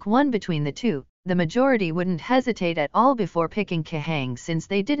had to pick one between the two, the majority wouldn't hesitate at all before picking Kehang since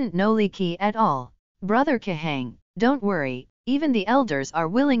they didn't know Li Qi at all. Brother Kehang, don't worry, even the elders are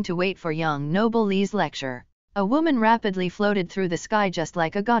willing to wait for young noble Li's lecture. A woman rapidly floated through the sky just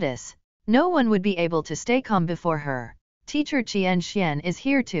like a goddess. No one would be able to stay calm before her. Teacher Qianjun is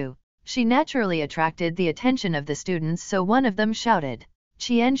here too. She naturally attracted the attention of the students, so one of them shouted.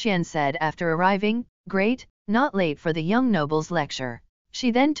 Qianjun said after arriving, great, not late for the young noble's lecture. She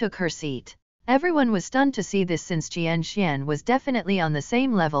then took her seat. Everyone was stunned to see this since Qianjun was definitely on the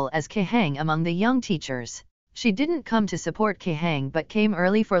same level as Kehang among the young teachers. She didn't come to support Kehang but came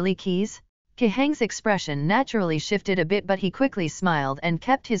early for Li Qi's. Kehang's expression naturally shifted a bit, but he quickly smiled and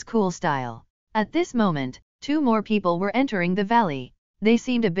kept his cool style. At this moment, two more people were entering the valley. They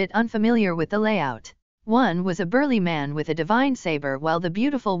seemed a bit unfamiliar with the layout. One was a burly man with a divine saber, while the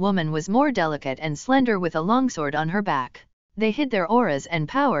beautiful woman was more delicate and slender with a longsword on her back. They hid their auras and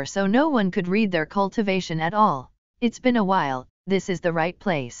power so no one could read their cultivation at all. It's been a while, this is the right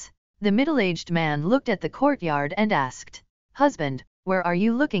place. The middle-aged man looked at the courtyard and asked, Husband, where are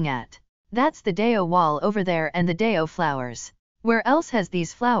you looking at? That's the Dao wall over there and the Dao flowers. Where else has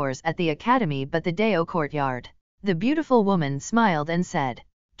these flowers at the academy but the Dao courtyard? The beautiful woman smiled and said,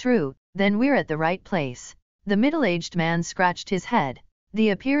 True, then we're at the right place. The middle-aged man scratched his head.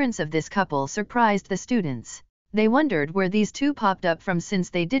 The appearance of this couple surprised the students. They wondered where these two popped up from since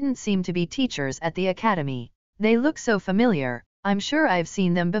they didn't seem to be teachers at the academy. They look so familiar, I'm sure I've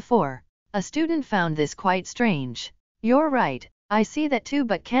seen them before. A student found this quite strange. You're right, I see that too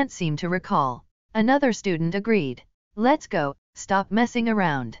but can't seem to recall. Another student agreed. Let's go, stop messing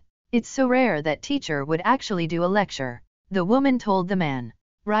around. It's so rare that teacher would actually do a lecture. The woman told the man.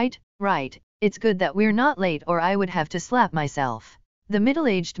 Right, it's good that we're not late or I would have to slap myself. The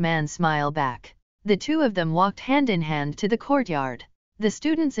middle-aged man smiled back. The two of them walked hand in hand to the courtyard. The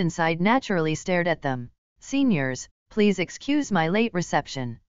students inside naturally stared at them. Seniors, please excuse my late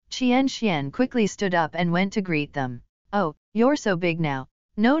reception. Qianjun quickly stood up and went to greet them. Oh, you're so big now.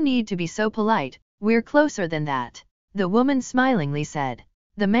 No need to be so polite, we're closer than that. The woman smilingly said.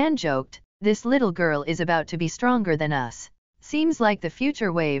 The man joked, this little girl is about to be stronger than us. Seems like the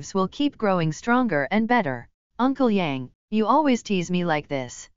future waves will keep growing stronger and better. Uncle Yang, you always tease me like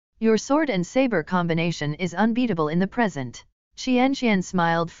this. Your sword and saber combination is unbeatable in the present. Qianjun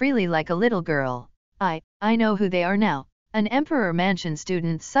smiled freely like a little girl. I know who they are now. An Emperor Mansion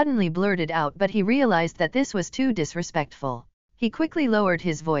student suddenly blurted out, but he realized that this was too disrespectful. He quickly lowered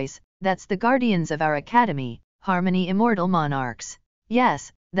his voice. That's the guardians of our academy, Harmony Immortal Monarchs.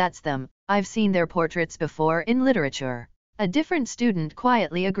 Yes, that's them, I've seen their portraits before in literature. A different student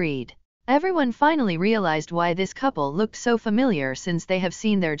quietly agreed. Everyone finally realized why this couple looked so familiar since they have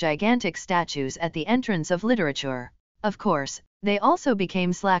seen their gigantic statues at the entrance of literature. Of course, they also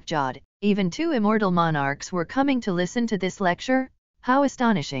became slack-jawed. Even two immortal monarchs were coming to listen to this lecture? How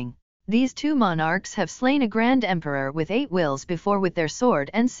astonishing! These two monarchs have slain a grand emperor with 8 wills before with their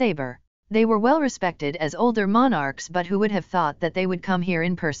sword and saber. They were well respected as older monarchs, but who would have thought that they would come here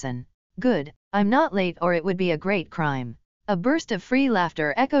in person? Good, I'm not late or it would be a great crime. A burst of free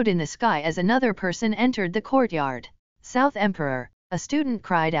laughter echoed in the sky as another person entered the courtyard. South Emperor, a student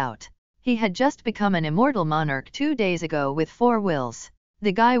cried out. He had just become an immortal monarch 2 days ago with 4 wills.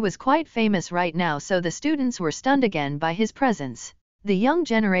 The guy was quite famous right now, so the students were stunned again by his presence. The young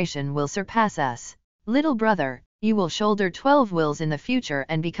generation will surpass us. Little brother, you will shoulder 12 wills in the future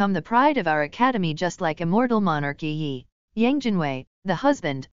and become the pride of our academy just like immortal monarchy Yi. Yang Jinwei, the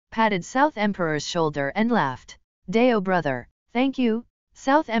husband, patted South Emperor's shoulder and laughed. Dao brother, thank you.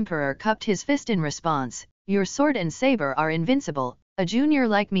 South Emperor cupped his fist in response. Your sword and saber are invincible. A junior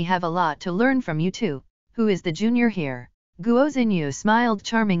like me have a lot to learn from you too. Who is the junior here? Guo Xinyu smiled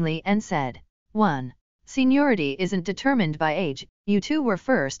charmingly and said. 1. Seniority isn't determined by age, you two were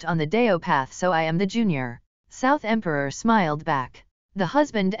first on the Dao path, so I am the junior. South Emperor smiled back. The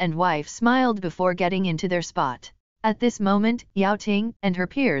husband and wife smiled before getting into their spot. At this moment, Yao Ting and her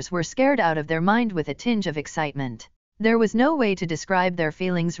peers were scared out of their mind with a tinge of excitement. There was no way to describe their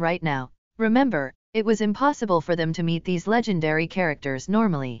feelings right now. Remember, it was impossible for them to meet these legendary characters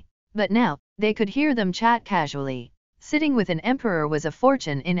normally. But now, they could hear them chat casually. Sitting with an emperor was a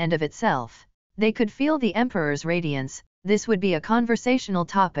fortune in and of itself. They could feel the emperor's radiance. This would be a conversational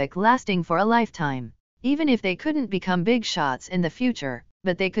topic lasting for a lifetime. Even if they couldn't become big shots in the future,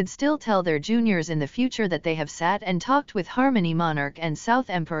 but they could still tell their juniors in the future that they have sat and talked with Harmony Monarch and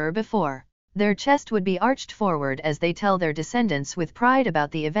South Emperor before. Their chest would be arched forward as they tell their descendants with pride about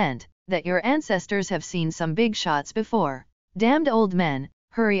the event, that your ancestors have seen some big shots before. Damned old men,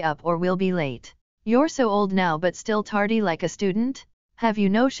 hurry up or we'll be late. You're so old now but still tardy like a student? Have you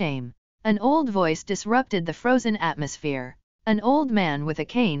no shame? An old voice disrupted the frozen atmosphere. An old man with a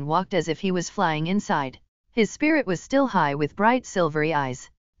cane walked as if he was flying inside. His spirit was still high with bright silvery eyes.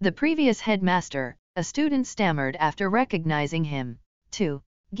 The previous headmaster, a student stammered after recognizing him. 2.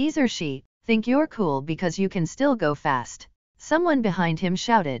 Geezer Shi, think you're cool because you can still go fast. Someone behind him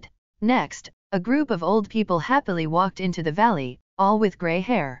shouted. Next, a group of old people happily walked into the valley, all with gray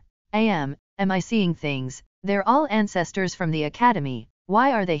hair. Am I seeing things? They're all ancestors from the academy.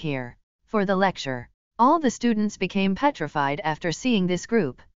 Why are they here? For the lecture. All the students became petrified after seeing this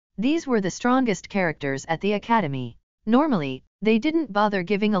group. These were the strongest characters at the academy. Normally, they didn't bother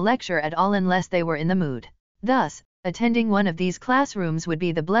giving a lecture at all unless they were in the mood. Thus, attending one of these classrooms would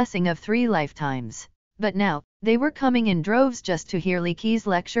be the blessing of 3 lifetimes. But now, they were coming in droves just to hear Li Qi's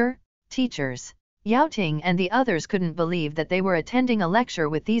lecture? Teachers. Yao Ting and the others couldn't believe that they were attending a lecture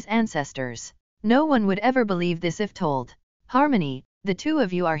with these ancestors. No one would ever believe this if told. Harmony, the two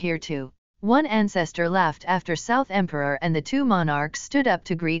of you are here too. One ancestor laughed after South Emperor and the 2 monarchs stood up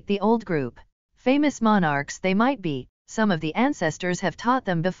to greet the old group. Famous monarchs they might be, some of the ancestors have taught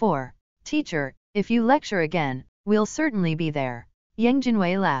them before. Teacher, if you lecture again, we'll certainly be there. Yang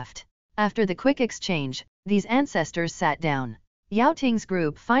Jinwei laughed. After the quick exchange, these ancestors sat down. Yao Ting's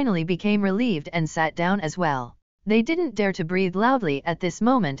group finally became relieved and sat down as well. They didn't dare to breathe loudly at this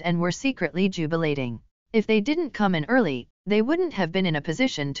moment and were secretly jubilating. If they didn't come in early, they wouldn't have been in a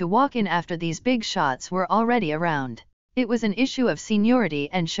position to walk in after these big shots were already around. It was an issue of seniority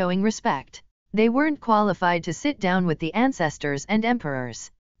and showing respect. They weren't qualified to sit down with the ancestors and emperors.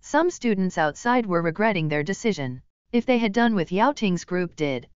 Some students outside were regretting their decision. If they had done with Yao Ting's group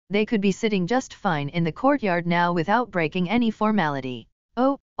did, they could be sitting just fine in the courtyard now without breaking any formality.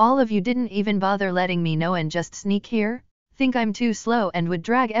 Oh, all of you didn't even bother letting me know and just sneak here? Think I'm too slow and would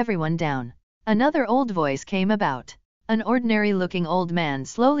drag everyone down. Another old voice came about. An ordinary-looking old man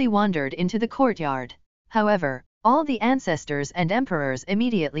slowly wandered into the courtyard. However, all the ancestors and emperors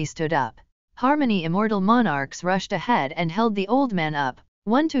immediately stood up. Harmony Immortal Monarchs rushed ahead and held the old man up,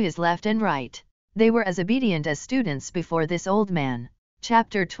 one to his left and right. They were as obedient as students before this old man.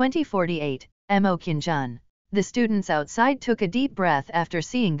 Chapter 2048, Mo Qianjun. The students outside took a deep breath after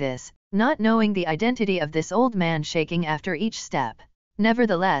seeing this, not knowing the identity of this old man shaking after each step.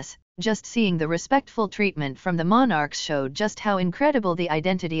 Nevertheless, just seeing the respectful treatment from the monarchs showed just how incredible the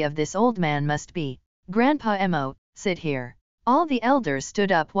identity of this old man must be. Grandpa Mo, sit here. All the elders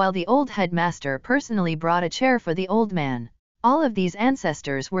stood up while the old headmaster personally brought a chair for the old man. All of these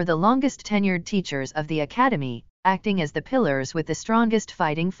ancestors were the longest tenured teachers of the academy, acting as the pillars with the strongest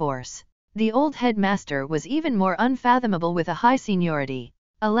fighting force. The old headmaster was even more unfathomable with a high seniority.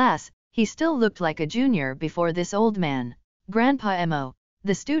 Alas, he still looked like a junior before this old man. Grandpa Mo.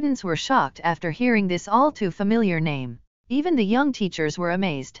 The students were shocked after hearing this all too familiar name. Even the young teachers were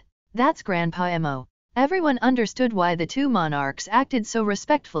amazed. That's Grandpa Mo. Everyone understood why the two monarchs acted so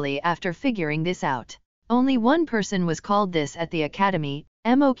respectfully after figuring this out. Only one person was called this at the academy,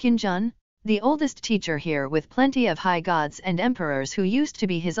 Mo Qianjun, the oldest teacher here with plenty of high gods and emperors who used to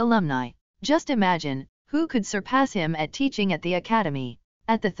be his alumni. Just imagine, who could surpass him at teaching at the academy?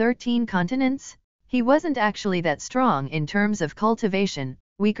 At the 13 continents? He wasn't actually that strong in terms of cultivation,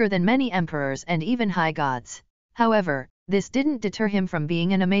 weaker than many emperors and even high gods. However, this didn't deter him from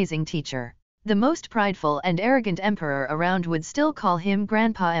being an amazing teacher. The most prideful and arrogant emperor around would still call him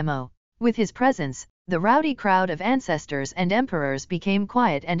Grandpa Mo. With his presence, the rowdy crowd of ancestors and emperors became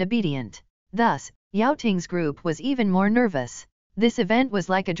quiet and obedient. Thus, Yao Ting's group was even more nervous. This event was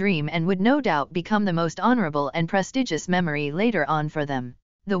like a dream and would no doubt become the most honorable and prestigious memory later on for them.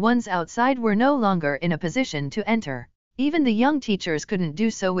 The ones outside were no longer in a position to enter. Even the young teachers couldn't do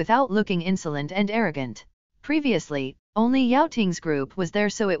so without looking insolent and arrogant. Previously, only Yao Ting's group was there,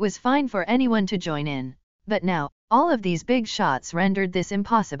 so it was fine for anyone to join in. But now, all of these big shots rendered this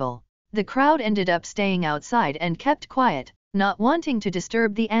impossible. The crowd ended up staying outside and kept quiet, not wanting to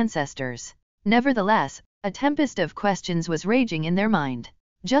disturb the ancestors. Nevertheless, a tempest of questions was raging in their mind.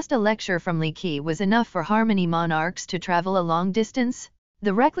 Just a lecture from Li Qi was enough for Harmony Monarchs to travel a long distance?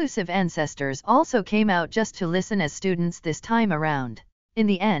 The reclusive ancestors also came out just to listen as students this time around. In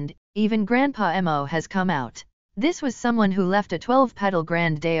the end, even Grandpa Mo has come out. This was someone who left a 12-petal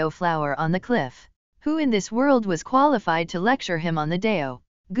grand Dao flower on the cliff. Who in this world was qualified to lecture him on the Dao?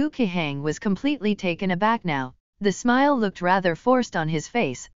 Gu Qihang was completely taken aback now. The smile looked rather forced on his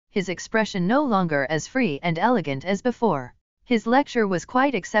face, his expression no longer as free and elegant as before. His lecture was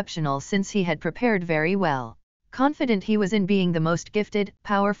quite exceptional since he had prepared very well. Confident he was in being the most gifted,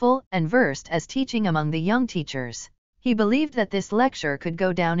 powerful, and versed as teaching among the young teachers. He believed that this lecture could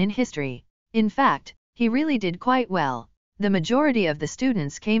go down in history. In fact, he really did quite well. The majority of the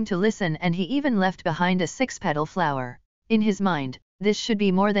students came to listen and he even left behind a 6-petal flower. In his mind, this should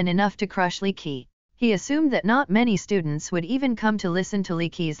be more than enough to crush Li Qi. He assumed that not many students would even come to listen to Li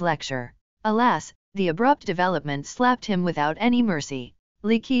Qi's lecture. Alas, the abrupt development slapped him without any mercy.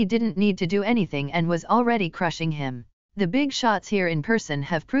 Li Qi didn't need to do anything and was already crushing him. The big shots here in person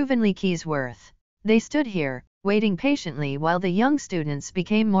have proven Li Qi's worth. They stood here, waiting patiently while the young students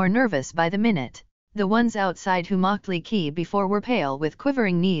became more nervous by the minute. The ones outside who mocked Li Qi before were pale with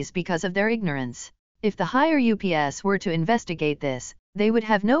quivering knees because of their ignorance. If the higher UPS were to investigate this, they would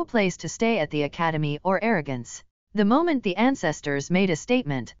have no place to stay at the academy or arrogance. The moment the ancestors made a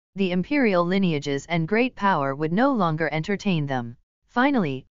statement, the imperial lineages and great power would no longer entertain them.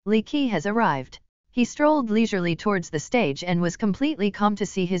 Finally, Li Qi has arrived. He strolled leisurely towards the stage and was completely calm to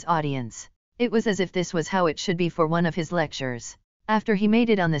see his audience. It was as if this was how it should be for one of his lectures. After he made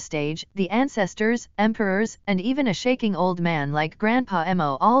it on the stage, the ancestors, emperors, and even a shaking old man like Grandpa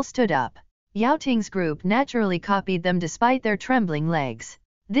Mo all stood up. Yao Ting's group naturally copied them despite their trembling legs.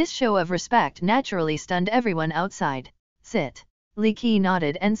 This show of respect naturally stunned everyone outside. Sit. Li Qi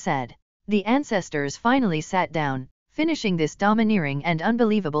nodded and said. The ancestors finally sat down, finishing this domineering and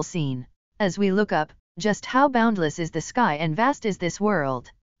unbelievable scene. As we look up, just how boundless is the sky and vast is this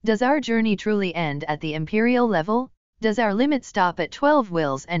world? Does our journey truly end at the imperial level? Does our limit stop at 12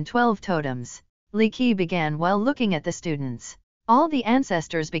 wills and 12 totems? Li Qi began while looking at the students. All the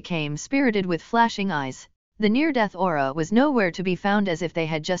ancestors became spirited with flashing eyes. The near-death aura was nowhere to be found, as if they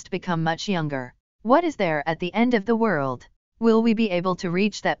had just become much younger. What is there at the end of the world? Will we be able to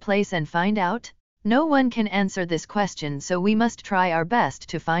reach that place and find out? No one can answer this question, so we must try our best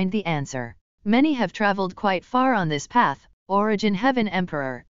to find the answer. Many have traveled quite far on this path: Origin Heaven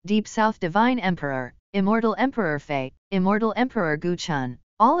Emperor, Deep South Divine Emperor, Immortal Emperor Fei, Immortal Emperor Qianjun.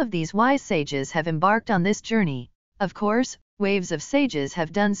 All of these wise sages have embarked on this journey. Of course, waves of sages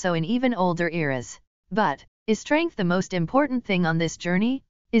have done so in even older eras. But, is strength the most important thing on this journey?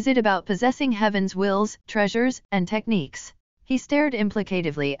 Is it about possessing heaven's wills, treasures, and techniques? He stared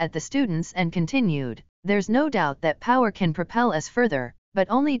implicatively at the students and continued, "There's no doubt that power can propel us further, but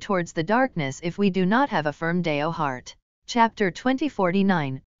only towards the darkness if we do not have a firm Dao heart." Chapter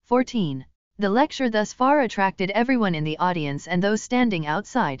 2049:14. The lecture thus far attracted everyone in the audience and those standing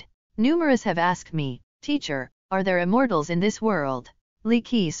outside. Numerous have asked me, "Teacher, are there immortals in this world?" Li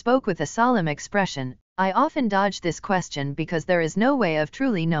Qi spoke with a solemn expression. "I often dodge this question because there is no way of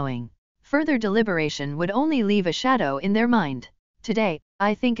truly knowing. Further deliberation would only leave a shadow in their mind. Today,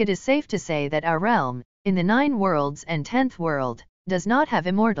 I think it is safe to say that our realm, in the 9 worlds and 10th world, does not have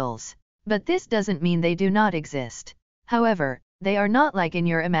immortals. But this doesn't mean they do not exist. However, they are not like in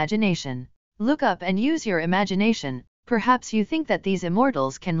your imagination. Look up and use your imagination. Perhaps you think that these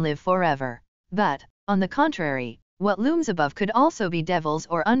immortals can live forever. But, on the contrary, what looms above could also be devils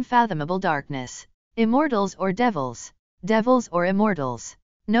or unfathomable darkness. Immortals or devils? Devils or immortals?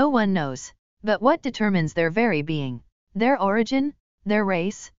 No one knows. But what determines their very being? Their origin? Their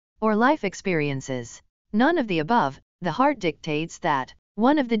race? Or life experiences? None of the above. The heart dictates that.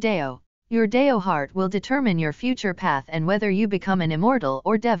 One of the Dao. Your Dao heart will determine your future path and whether you become an immortal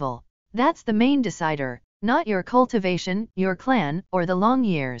or devil. That's the main decider, not your cultivation, your clan, or the long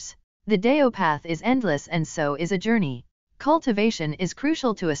years. The Dao path is endless, and so is a journey. Cultivation is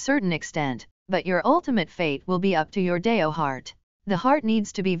crucial to a certain extent, but your ultimate fate will be up to your Dao heart. The heart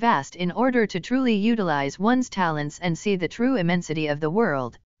needs to be vast in order to truly utilize one's talents and see the true immensity of the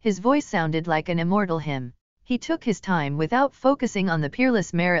world. His voice sounded like an immortal hymn. He took his time without focusing on the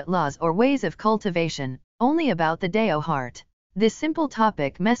peerless merit laws or ways of cultivation, only about the Dao heart. This simple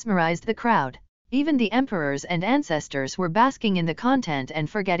topic mesmerized the crowd. Even the emperors and ancestors were basking in the content and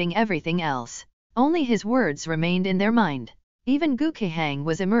forgetting everything else. Only his words remained in their mind. Even Gu Kehang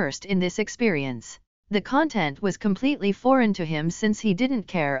was immersed in this experience. The content was completely foreign to him since he didn't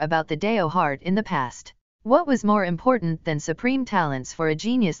care about the Dao heart in the past. What was more important than supreme talents for a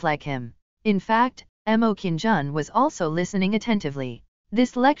genius like him? In fact, Mo Qianjun was also listening attentively.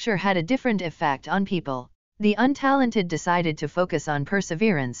 This lecture had a different effect on people. The untalented decided to focus on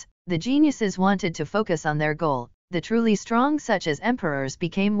perseverance, the geniuses wanted to focus on their goal, the truly strong such as emperors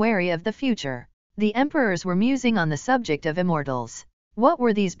became wary of the future. The emperors were musing on the subject of immortals. What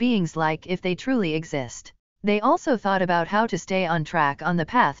were these beings like if they truly exist? They also thought about how to stay on track on the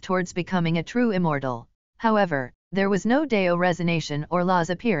path towards becoming a true immortal. However, there was no Dao resonation or laws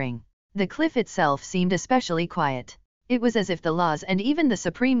appearing. The cliff itself seemed especially quiet. It was as if the laws and even the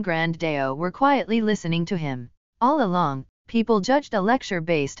Supreme Grand Dao were quietly listening to him. All along, people judged a lecture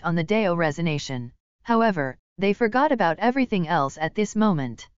based on the Dao resonation. However, they forgot about everything else at this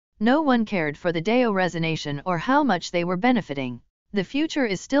moment. No one cared for the Dao resonation or how much they were benefiting. The future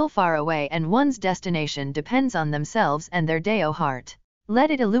is still far away and one's destination depends on themselves and their Dao heart.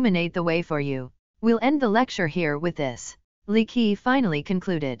 Let it illuminate the way for you. We'll end the lecture here with this. Li Qi finally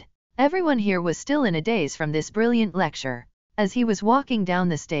concluded. Everyone here was still in a daze from this brilliant lecture. As he was walking down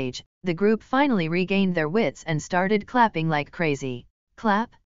the stage, the group finally regained their wits and started clapping like crazy.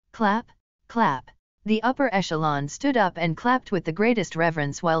 Clap, clap, clap. The upper echelon stood up and clapped with the greatest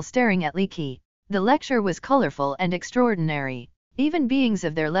reverence while staring at Li Qi. The lecture was colorful and extraordinary. Even beings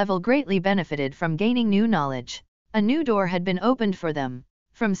of their level greatly benefited from gaining new knowledge. A new door had been opened for them.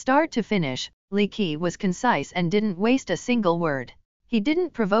 From start to finish, Li Qi was concise and didn't waste a single word. He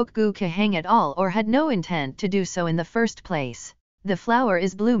didn't provoke Gu Kehang at all or had no intent to do so in the first place. The flower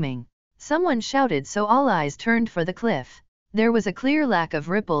is blooming. Someone shouted, so all eyes turned for the cliff. There was a clear lack of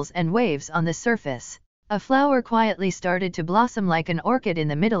ripples and waves on the surface. A flower quietly started to blossom like an orchid in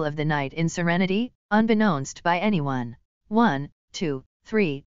the middle of the night in serenity, unbeknownst by anyone. 1, 2,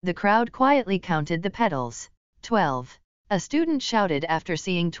 3, the crowd quietly counted the petals. 12. A student shouted after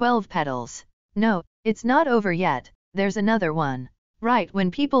seeing 12 petals. No, it's not over yet, there's another one. Right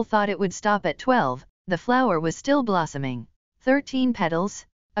when people thought it would stop at 12, the flower was still blossoming. 13 petals?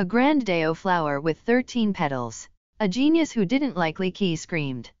 A grand Dao flower with 13 petals. A genius who didn't like Li Qi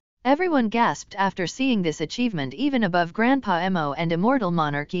screamed. Everyone gasped after seeing this achievement even above Grandpa Mo and Immortal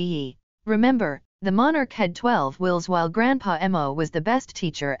Monarch Yi. Remember, the monarch had 12 wills while Grandpa Mo was the best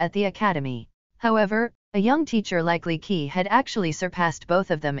teacher at the academy. However, A young teacher like Li Qi had actually surpassed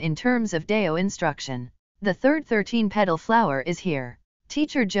both of them in terms of Dao instruction. The third 13-petal flower is here.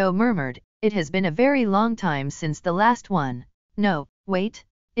 Teacher Zhou murmured, it has been a very long time since the last one. No, wait.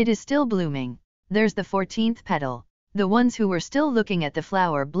 It is still blooming. There's the 14th petal. The ones who were still looking at the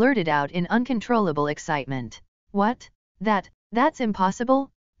flower blurted out in uncontrollable excitement. What? That's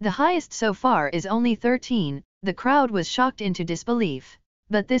impossible? The highest so far is only 13, the crowd was shocked into disbelief.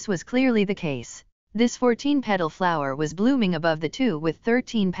 But this was clearly the case. This 14-petal flower was blooming above the two with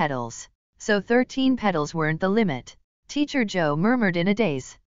 13 petals. So 13 petals weren't the limit. Teacher Zhou murmured in a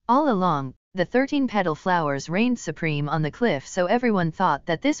daze. All along, the 13-petal flowers reigned supreme on the cliff, so everyone thought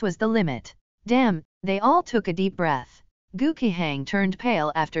that this was the limit. Damn, they all took a deep breath. Gu Qihang turned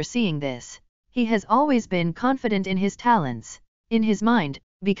pale after seeing this. He has always been confident in his talents. In his mind,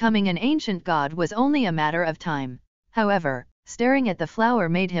 becoming an ancient god was only a matter of time. However, staring at the flower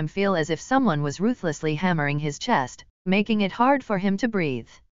made him feel as if someone was ruthlessly hammering his chest, making it hard for him to breathe.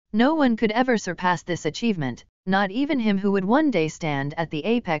 No one could ever surpass this achievement, not even him who would one day stand at the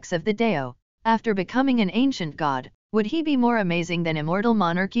apex of the Dao. After becoming an ancient god, would he be more amazing than immortal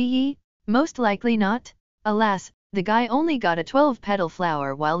monarchy? Most likely not. Alas, the guy only got a 12-petal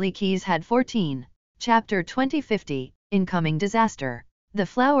flower while Li Qi's had 14. Chapter 2050, Incoming Disaster. The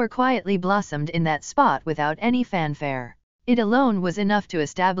flower quietly blossomed in that spot without any fanfare. It alone was enough to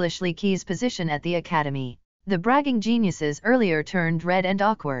establish Li Qi's position at the academy. The bragging geniuses earlier turned red and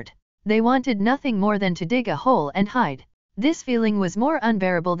awkward. They wanted nothing more than to dig a hole and hide. This feeling was more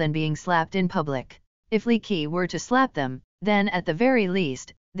unbearable than being slapped in public. If Li Qi were to slap them, then at the very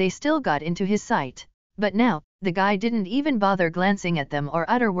least, they still got into his sight. But now, the guy didn't even bother glancing at them or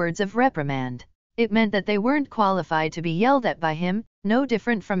utter words of reprimand. It meant that they weren't qualified to be yelled at by him, no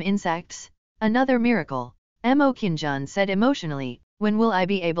different from insects. Another miracle. Mo Qianjun said emotionally, when will I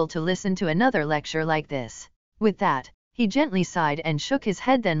be able to listen to another lecture like this? With that, he gently sighed and shook his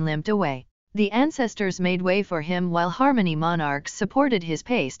head, then limped away. The ancestors made way for him while Harmony Monarchs supported his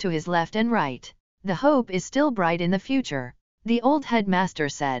pace to his left and right. The hope is still bright in the future, the old headmaster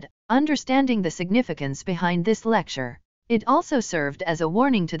said, understanding the significance behind this lecture. It also served as a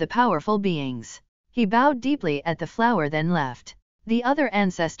warning to the powerful beings. He bowed deeply at the flower, then left. The other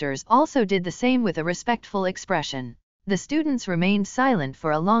ancestors also did the same with a respectful expression. The students remained silent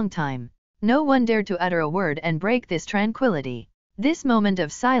for a long time. No one dared to utter a word and break this tranquility. This moment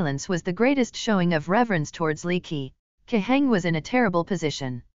of silence was the greatest showing of reverence towards Li Qi. Qihang was in a terrible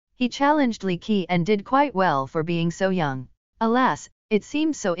position. He challenged Li Qi and did quite well for being so young. Alas, it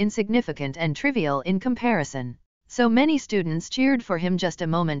seemed so insignificant and trivial in comparison. So many students cheered for him just a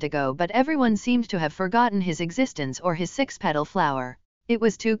moment ago, but everyone seemed to have forgotten his existence or his 6-petal flower. It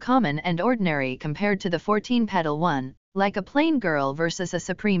was too common and ordinary compared to the 14-petal one, like a plain girl versus a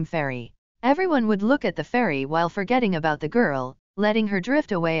supreme fairy. Everyone would look at the fairy while forgetting about the girl, letting her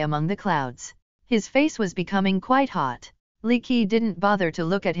drift away among the clouds. His face was becoming quite hot. Li Qi didn't bother to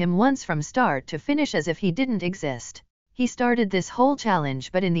look at him once from start to finish, as if he didn't exist. He started this whole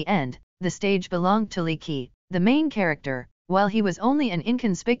challenge, but in the end, the stage belonged to Li Qi, the main character, while he was only an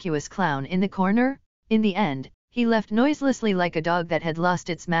inconspicuous clown in the corner. In the end, he left noiselessly like a dog that had lost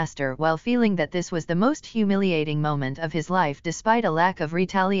its master, while feeling that this was the most humiliating moment of his life despite a lack of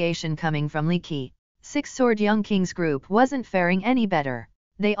retaliation coming from Li Qi. Six-Sword Young King's group wasn't faring any better.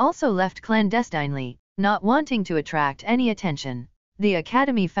 They also left clandestinely, not wanting to attract any attention. The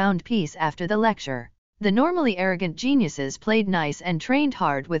academy found peace after the lecture. The normally arrogant geniuses played nice and trained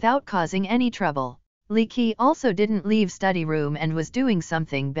hard without causing any trouble. Li Qi also didn't leave study room and was doing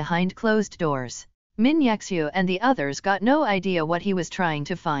something behind closed doors. Min Yaxue and the others got no idea what he was trying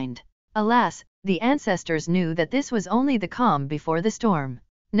to find. Alas, the ancestors knew that this was only the calm before the storm.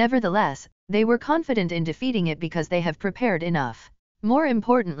 Nevertheless, they were confident in defeating it because they have prepared enough. More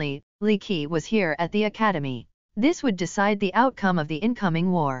importantly, Li Qi was here at the academy. This would decide the outcome of the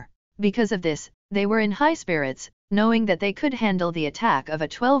incoming war. Because of this, they were in high spirits, knowing that they could handle the attack of a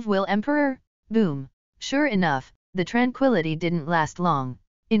 12-will emperor. Boom. Sure enough, the tranquility didn't last long.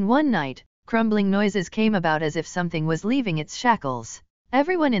 In one night, crumbling noises came about as if something was leaving its shackles.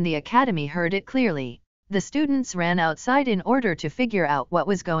 Everyone in the academy heard it clearly. The students ran outside in order to figure out what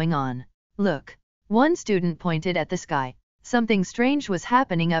was going on. Look. One student pointed at the sky. Something strange was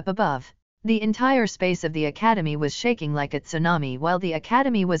happening up above. The entire space of the academy was shaking like a tsunami, while the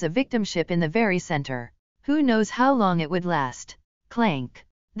academy was a victim ship in the very center. Who knows how long it would last? Clank.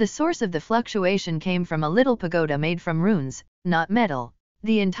 The source of the fluctuation came from a little pagoda made from runes, not metal.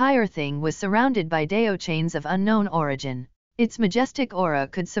 The entire thing was surrounded by Dao chains of unknown origin. Its majestic aura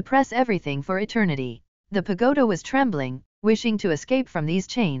could suppress everything for eternity. The pagoda was trembling, wishing to escape from these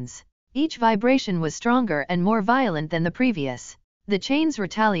chains. Each vibration was stronger and more violent than the previous. The chains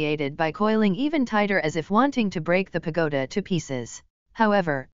retaliated by coiling even tighter as if wanting to break the pagoda to pieces.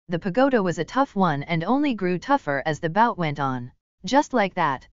 However, the pagoda was a tough one and only grew tougher as the bout went on. Just like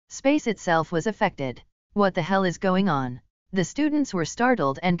that, space itself was affected. What the hell is going on? The students were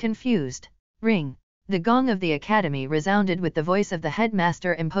startled and confused. Ring! The gong of the academy resounded with the voice of the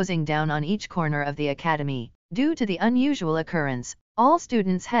headmaster imposing down on each corner of the academy. Due to the unusual occurrence, all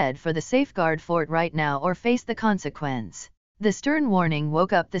students head for the safeguard fort right now or face the consequence. The stern warning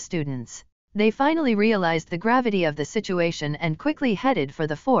woke up the students. They finally realized the gravity of the situation and quickly headed for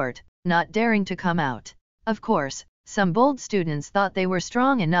the fort, not daring to come out. Of course, some bold students thought they were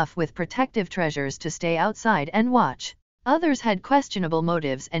strong enough with protective treasures to stay outside and watch. Others had questionable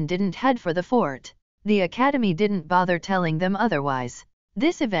motives and didn't head for the fort. The academy didn't bother telling them otherwise.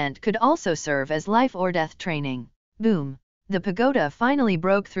 This event could also serve as life or death training. Boom! The pagoda finally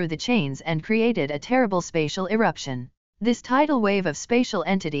broke through the chains and created a terrible spatial eruption. This tidal wave of spatial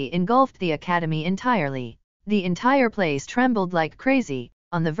entity engulfed the academy entirely. The entire place trembled like crazy,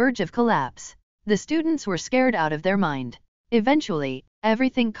 on the verge of collapse. The students were scared out of their mind. Eventually,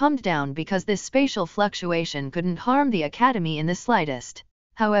 everything calmed down because this spatial fluctuation couldn't harm the academy in the slightest.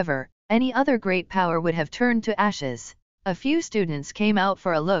 However, any other great power would have turned to ashes. A few students came out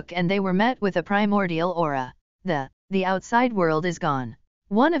for a look and they were met with a primordial aura. The outside world is gone.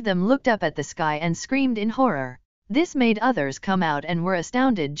 One of them looked up at the sky and screamed in horror. This made others come out and were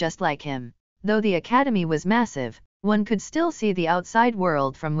astounded just like him. Though the academy was massive, one could still see the outside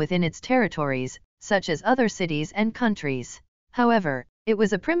world from within its territories, such as other cities and countries. However, it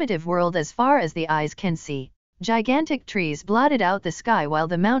was a primitive world as far as the eyes can see. Gigantic trees blotted out the sky while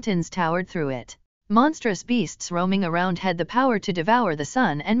the mountains towered through it. Monstrous beasts roaming around had the power to devour the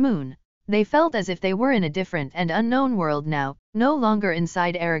sun and moon. They felt as if they were in a different and unknown world now, no longer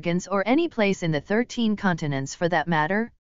inside arrogance or any place in the 13 continents for that matter.